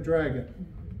voice like a dragon.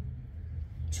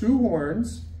 2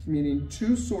 horns, meaning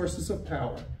 2 sources of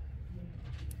power.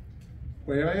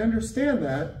 The way I understand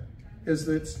that is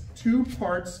that it's 2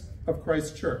 parts of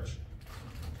Christ's church.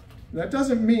 And that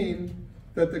doesn't mean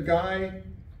that the guy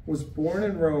was born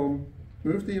in Rome,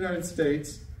 moved to the United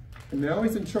States, and now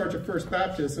he's in charge of First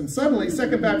Baptist, and suddenly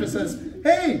Second Baptist says,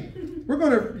 hey, we're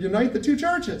going to unite the 2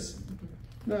 churches.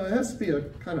 No, it has to be a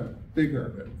kind of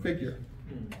bigger figure.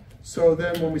 So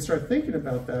then when we start thinking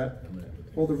about that,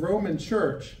 well, the Roman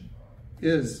church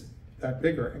is that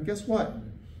bigger. And guess what?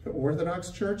 The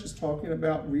Orthodox Church is talking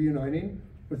about reuniting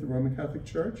with the Roman Catholic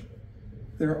Church.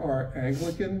 There are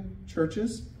Anglican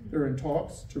churches that are in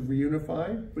talks to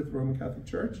reunify with the Roman Catholic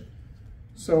Church.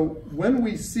 So when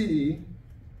we see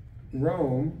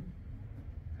Rome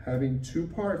having 2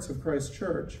 parts of Christ's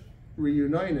church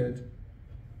reunited,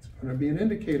 it's going to be an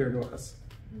indicator to us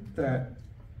that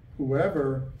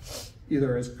whoever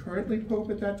either is currently Pope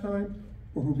at that time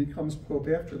or who becomes Pope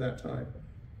after that time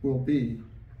will be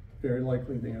very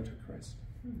likely the Antichrist.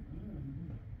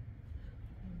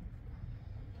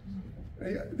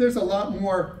 There's a lot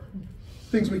more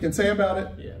things we can say about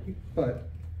it, but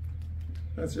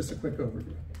that's just a quick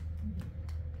overview.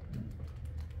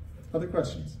 Other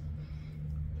questions?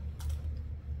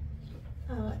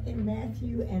 In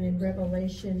Matthew and in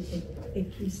Revelation,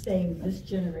 it keeps saying this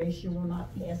generation will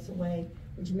not pass away,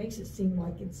 which makes it seem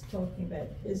like it's talking about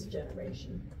his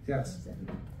generation. Yes.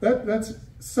 That's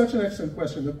such an excellent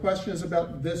question. The question is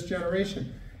about this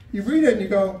generation. You read it and you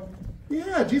go,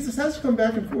 yeah, Jesus has come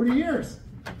back in 40 years.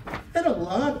 And a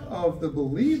lot of the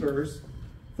believers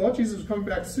thought Jesus was coming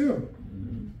back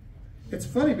soon. It's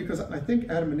funny because I think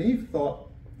Adam and Eve thought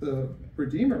the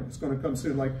Redeemer was going to come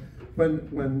soon. Like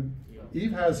when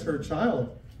Eve has her child,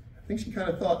 I think she kind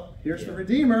of thought, here's the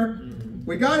Redeemer.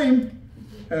 We got him.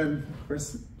 And of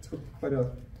course, it took quite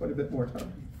a bit more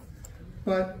time.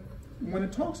 But when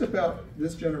it talks about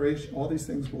this generation, all these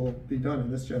things will be done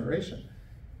in this generation.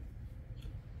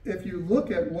 If you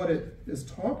look at what it is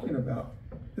talking about,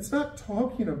 it's not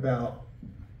talking about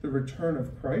the return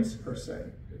of Christ per se.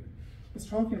 It's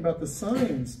talking about the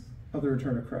signs of the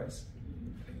return of Christ.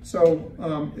 So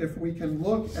if we can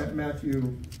look at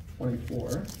Matthew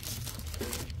 24,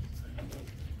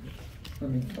 let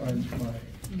me find my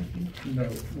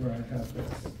note where I have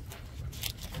this.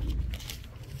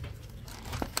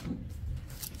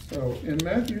 So in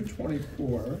Matthew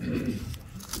 24,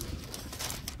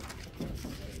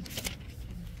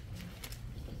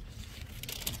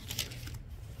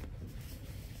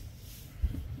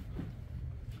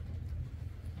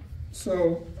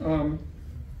 so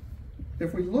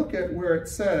if we look at where it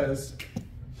says,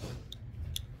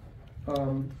 let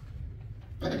me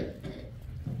find it.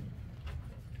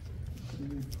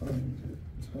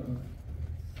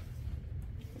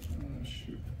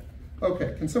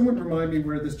 Okay, can someone remind me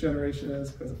where this generation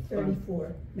is?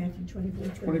 34, Matthew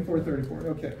 24, 34,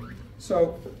 okay.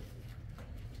 So,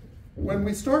 when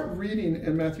we start reading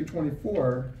in Matthew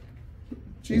 24,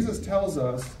 Jesus tells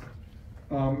us,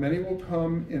 many will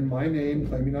come in my name,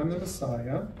 claiming I'm the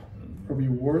Messiah. There will be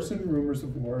wars and rumors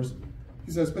of wars.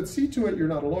 He says, but see to it you're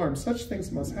not alarmed. Such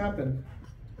things must happen,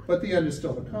 but the end is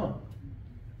still to come.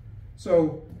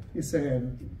 So, he's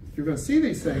saying, you're going to see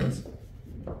these things,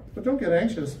 but don't get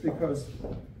anxious because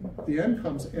the end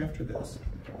comes after this.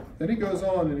 Then he goes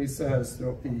on and he says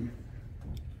there'll be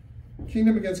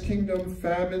kingdom against kingdom,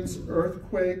 famines,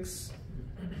 earthquakes.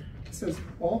 He says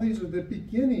all these are the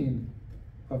beginning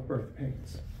of birth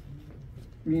pains.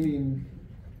 Meaning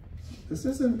this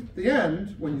isn't the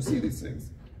end when you see these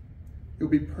things. You'll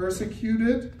be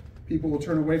persecuted. People will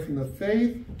turn away from the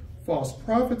faith. False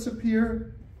prophets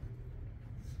appear.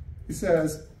 He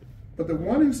says, but the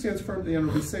one who stands firm to the end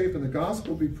will be saved, and the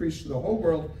gospel will be preached to the whole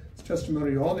world, as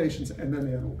testimony to all nations, and then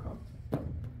the end will come.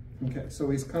 Okay, so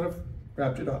he's kind of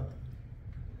wrapped it up.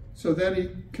 So then he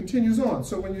continues on.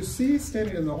 So when you see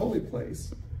standing in the holy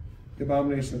place, the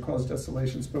abomination that caused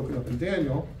desolation spoken of in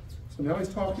Daniel, so now he's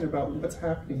talking about what's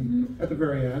happening at the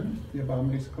very end, the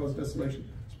abomination that caused desolation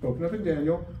spoken of in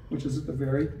Daniel, which is at the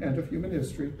very end of human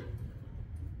history.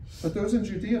 But those in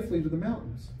Judea flee to the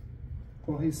mountains.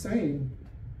 Well, he's saying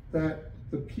that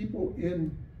the people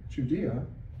in Judea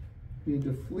need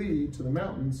to flee to the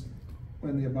mountains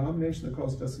when the abomination that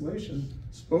caused desolation,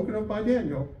 spoken of by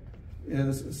Daniel,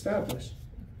 is established.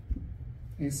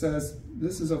 He says,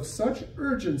 this is of such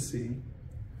urgency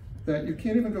that you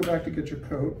can't even go back to get your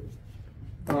coat.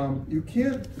 You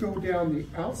can't go down the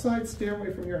outside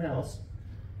stairway from your house,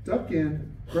 duck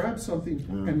in, grab something,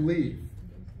 and leave.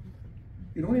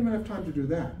 You don't even have time to do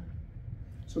that.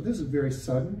 So this is very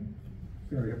sudden,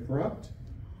 very abrupt.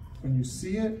 When you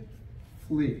see it,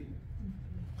 flee.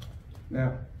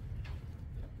 Now,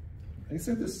 they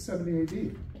said this is 70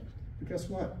 AD, but guess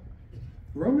what?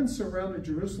 The Romans surrounded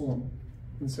Jerusalem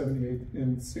in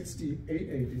 68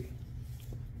 AD.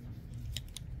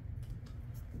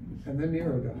 And then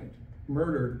Nero died,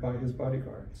 murdered by his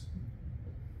bodyguards.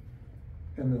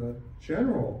 And the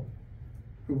general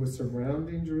who was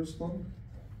surrounding Jerusalem,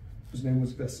 whose name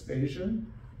was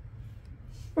Vespasian,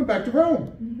 went back to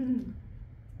Rome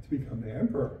to become the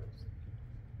emperor.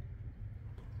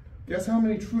 Guess how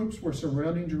many troops were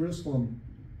surrounding Jerusalem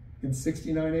in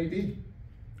 69 AD?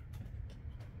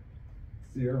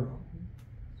 0.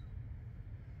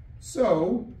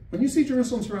 So, when you see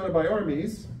Jerusalem surrounded by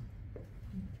armies,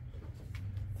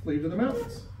 flee to the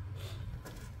mountains.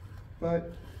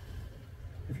 But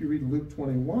if you read Luke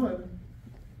 21,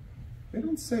 they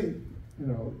don't say,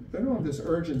 they don't have this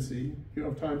urgency. You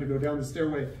don't have time to go down the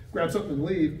stairway, grab something and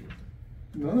leave.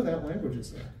 None of that language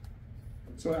is there.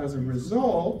 So as a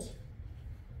result,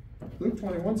 Luke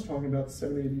 21 is talking about the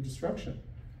 70 AD destruction.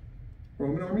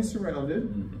 Roman army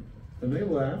surrounded, then they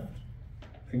left,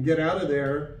 and get out of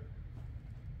there,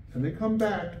 and they come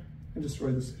back and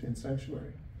destroy the city and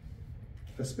sanctuary.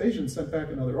 Vespasian sent back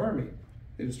another army.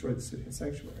 They destroyed the city and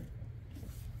sanctuary.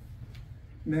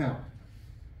 Now,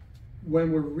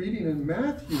 when we're reading in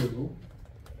Matthew,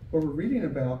 what we're reading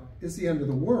about is the end of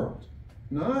the world,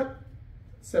 not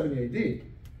 70 AD.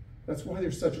 That's why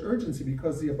there's such urgency,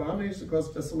 because the abomination that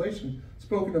caused desolation,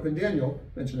 spoken of in Daniel,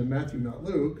 mentioned in Matthew, not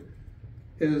Luke,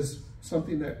 is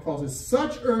something that causes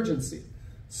such urgency,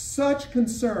 such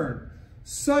concern,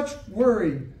 such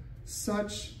worry,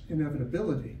 such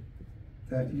inevitability,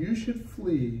 that you should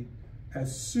flee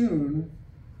as soon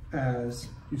as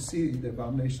you see the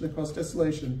abomination that caused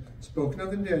desolation, spoken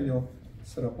of in Daniel,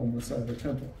 set up on the side of the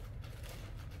temple.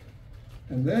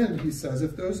 And then he says,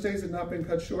 if those days had not been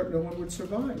cut short, no one would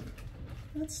survive.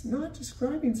 That's not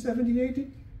describing 70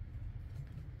 AD.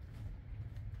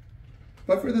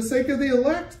 But for the sake of the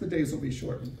elect, the days will be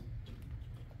shortened.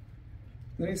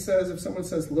 Then he says, if someone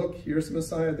says, look, here's the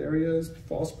Messiah, there he is,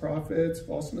 false prophets,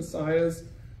 false messiahs,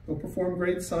 they'll perform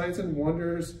great signs and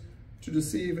wonders to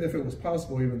deceive, if it was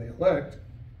possible, even the elect.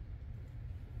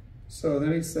 So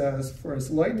then he says, for as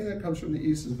lightning that comes from the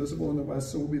east is visible in the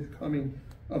west, so will be the coming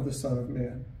of the Son of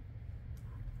Man.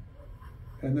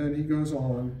 And then he goes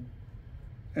on,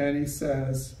 and he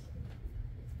says,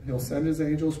 he'll send his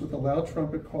angels with a loud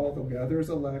trumpet call, they'll gather his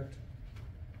elect.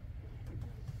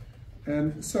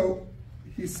 And so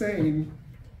he's saying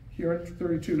here in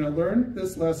 32, now learn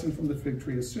this lesson from the fig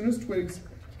tree. As soon as twigs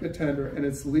get tender and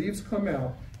its leaves come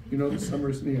out, you know the summer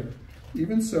is near.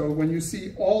 Even so, when you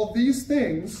see all these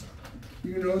things,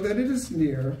 you know that it is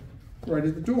near, right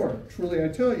at the door. Truly I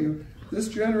tell you, this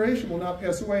generation will not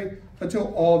pass away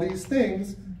until all these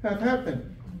things have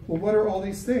happened. Well, what are all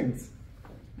these things?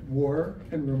 war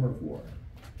and rumor of war,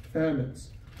 famines,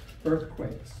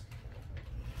 earthquakes,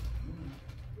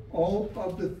 all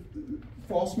of the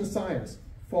false messiahs,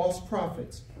 false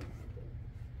prophets,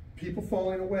 people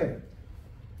falling away.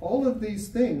 All of these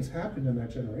things happened in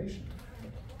that generation.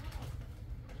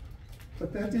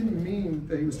 But that didn't mean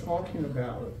that he was talking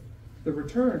about the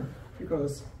return,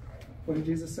 because what did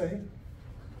Jesus say?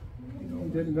 He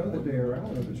didn't know the day or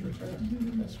hour of his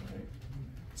return. That's right.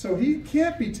 So he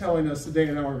can't be telling us the day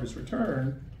and hour of his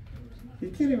return. He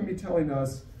can't even be telling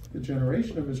us the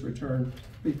generation of his return,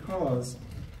 because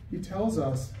he tells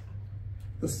us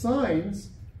the signs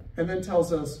and then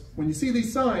tells us, when you see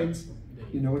these signs,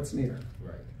 you know it's near.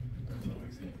 Right.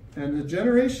 And the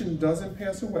generation doesn't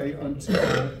pass away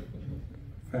until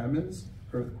famines,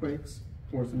 earthquakes,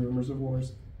 wars and rumors of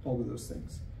wars, all of those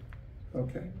things.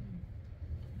 Okay.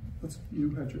 You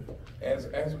had your thought.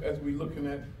 As we looking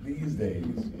at these days,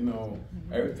 you know,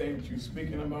 everything that you're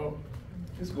speaking about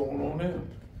is going on now.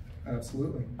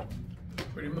 Absolutely.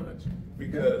 Pretty much.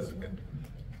 Because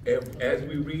as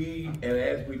we read and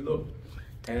as we look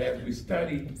and as we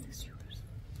study,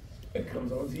 it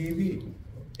comes on TV.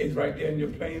 It's right there in your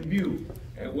plain view.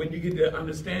 And when you get the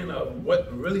understanding of what's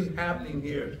really happening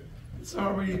here, it's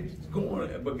already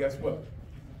going. But guess what?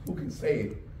 Who can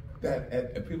say that?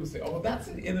 And people say, "Oh, that's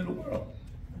the end of the world."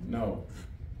 No,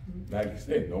 like you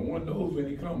said, no one knows when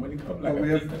he comes. When he comes, like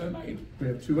a thief in the night. We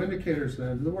have two indicators: the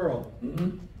end of the world.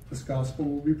 Mm-hmm. This gospel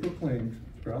will be proclaimed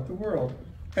throughout the world,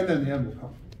 and then the end will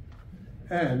come.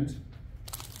 And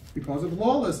because of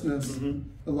lawlessness,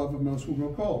 the love of most will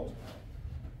grow cold.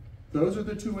 Those are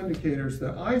the two indicators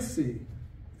that I see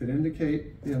that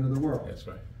indicate the end of the world. That's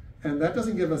right. And that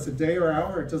doesn't give us a day or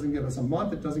hour, it doesn't give us a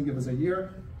month, it doesn't give us a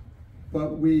year,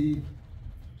 but we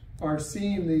are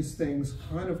seeing these things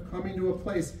kind of coming to a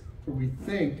place where we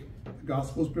think the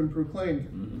gospel's been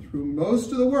proclaimed through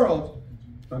most of the world,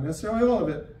 not necessarily all of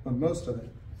it, but most of it.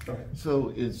 Go ahead.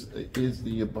 So is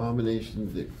the abomination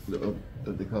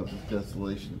of the cause of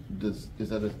desolation, is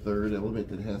that a third element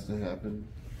that has to happen?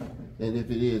 And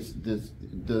if it is, does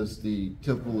the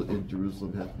temple in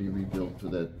Jerusalem have to be rebuilt for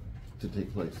that to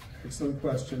take place? Excellent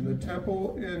question. The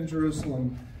temple in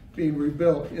Jerusalem being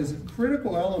rebuilt is a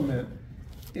critical element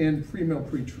in pre-mill,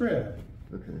 pre-trib,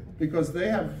 Okay. because they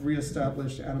have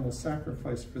reestablished animal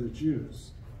sacrifice for the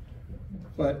Jews.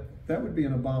 But that would be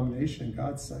an abomination in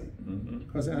God's sight,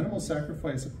 because animal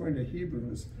sacrifice, according to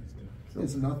Hebrews,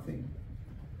 is nothing.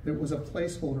 It was a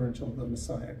placeholder until the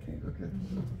Messiah came. Okay.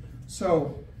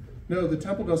 So, no, the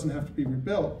temple doesn't have to be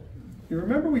rebuilt. You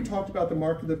remember we talked about the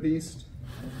mark of the beast,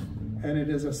 and it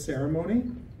is a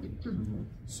ceremony?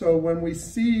 So when we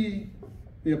see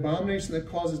the abomination that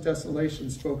causes desolation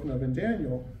spoken of in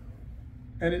Daniel,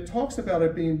 and it talks about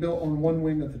it being built on one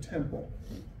wing of the temple,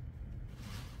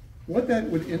 what that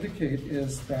would indicate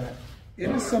is that it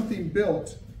is something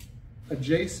built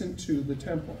adjacent to the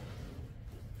temple.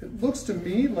 It looks to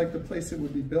me like the place it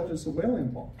would be built is a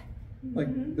wailing wall,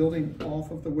 like building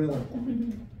off of the wailing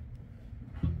wall.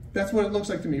 That's what it looks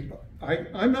like to me.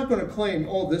 I'm not going to claim,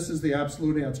 oh, this is the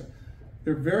absolute answer.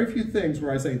 There are very few things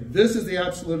where I say, this is the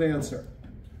absolute answer.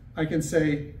 I can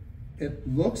say, it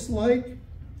looks like,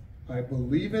 I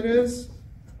believe it is,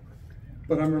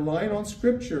 but I'm relying on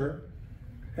Scripture.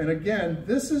 And again,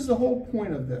 this is the whole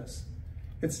point of this.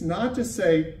 It's not to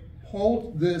say,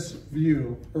 hold this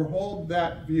view, or hold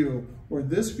that view, or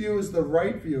this view is the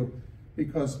right view,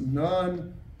 because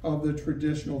none of the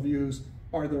traditional views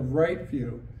are the right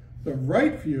view. The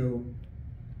right view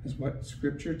is what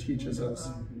Scripture teaches us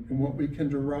and what we can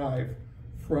derive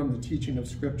from the teaching of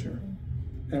Scripture.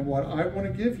 And what I want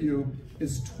to give you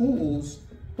is tools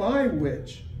by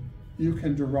which you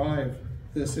can derive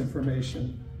this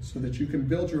information so that you can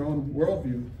build your own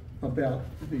worldview about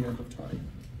the end of time.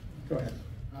 Go ahead.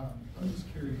 I'm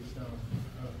just curious.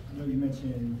 I know you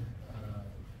mentioned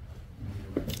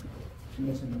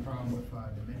the problem with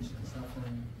dementia and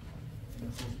suffering in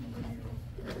the post-millennial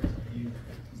view.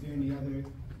 Is there any other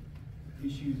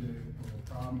issues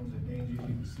or problems or dangers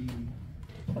you see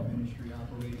the ministry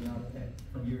operating out of that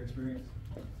from your experience?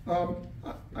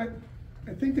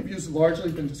 I think the view's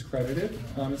largely been discredited,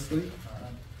 honestly,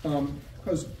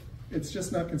 because it's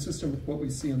just not consistent with what we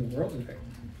see in the world today.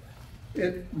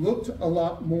 It looked a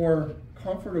lot more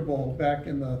comfortable back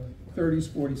in the 30s,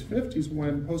 40s, 50s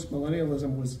when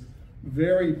postmillennialism was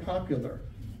very popular,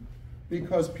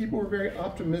 because people were very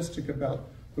optimistic about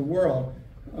the world.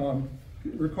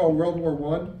 Recall World War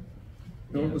I? You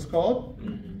know what it was called?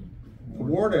 The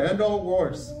war to end all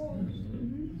wars.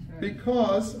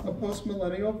 Because a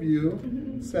postmillennial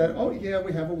view said, oh yeah,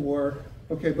 we have a war,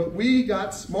 Okay, but we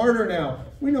got smarter now.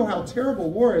 We know how terrible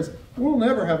war is. We'll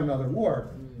never have another war.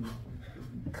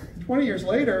 20 years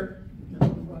later,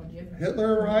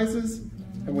 Hitler arises,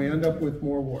 and we end up with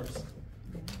more wars.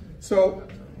 So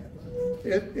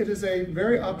it is a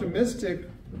very optimistic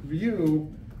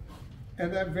view,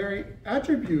 and that very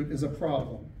attribute is a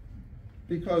problem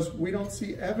because we don't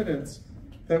see evidence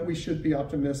that we should be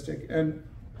optimistic. And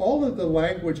all of the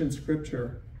language in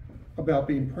Scripture about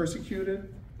being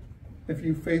persecuted, if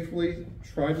you faithfully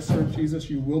try to serve Jesus,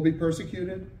 you will be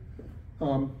persecuted.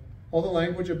 All the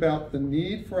language about the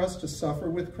need for us to suffer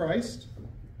with Christ,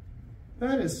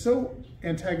 that is so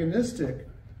antagonistic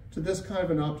to this kind of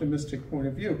an optimistic point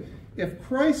of view. If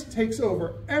Christ takes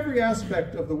over every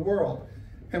aspect of the world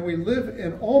and we live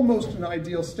in almost an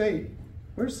ideal state,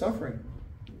 where's suffering?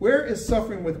 Where is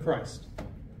suffering with Christ? It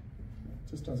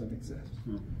just doesn't exist.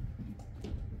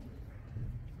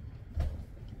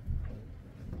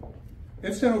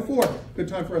 It's 10:04. Good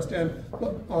time for us to end.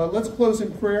 Let's close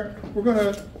in prayer. We're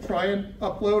going to try and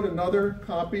upload another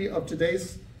copy of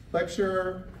today's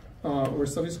lecture or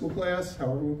Sunday school class,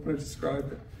 however we're going to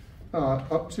describe it,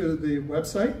 up to the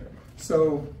website.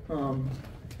 So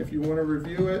if you want to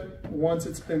review it, once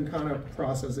it's been kind of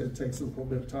processed, it takes a little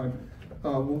bit of time.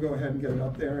 We'll go ahead and get it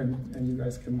up there and you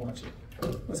guys can watch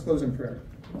it. Let's close in prayer.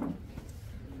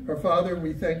 Our Father,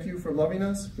 we thank you for loving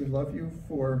us. We love you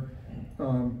for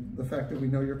the fact that we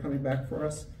know you're coming back for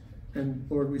us. And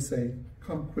Lord, we say,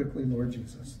 come quickly, Lord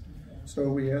Jesus. So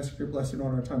we ask your blessing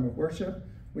on our time of worship.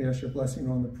 We ask your blessing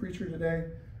on the preacher today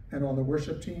and on the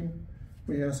worship team.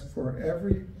 We ask for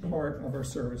every part of our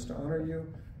service to honor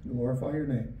you and glorify your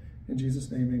name. In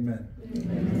Jesus' name, amen.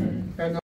 Amen. And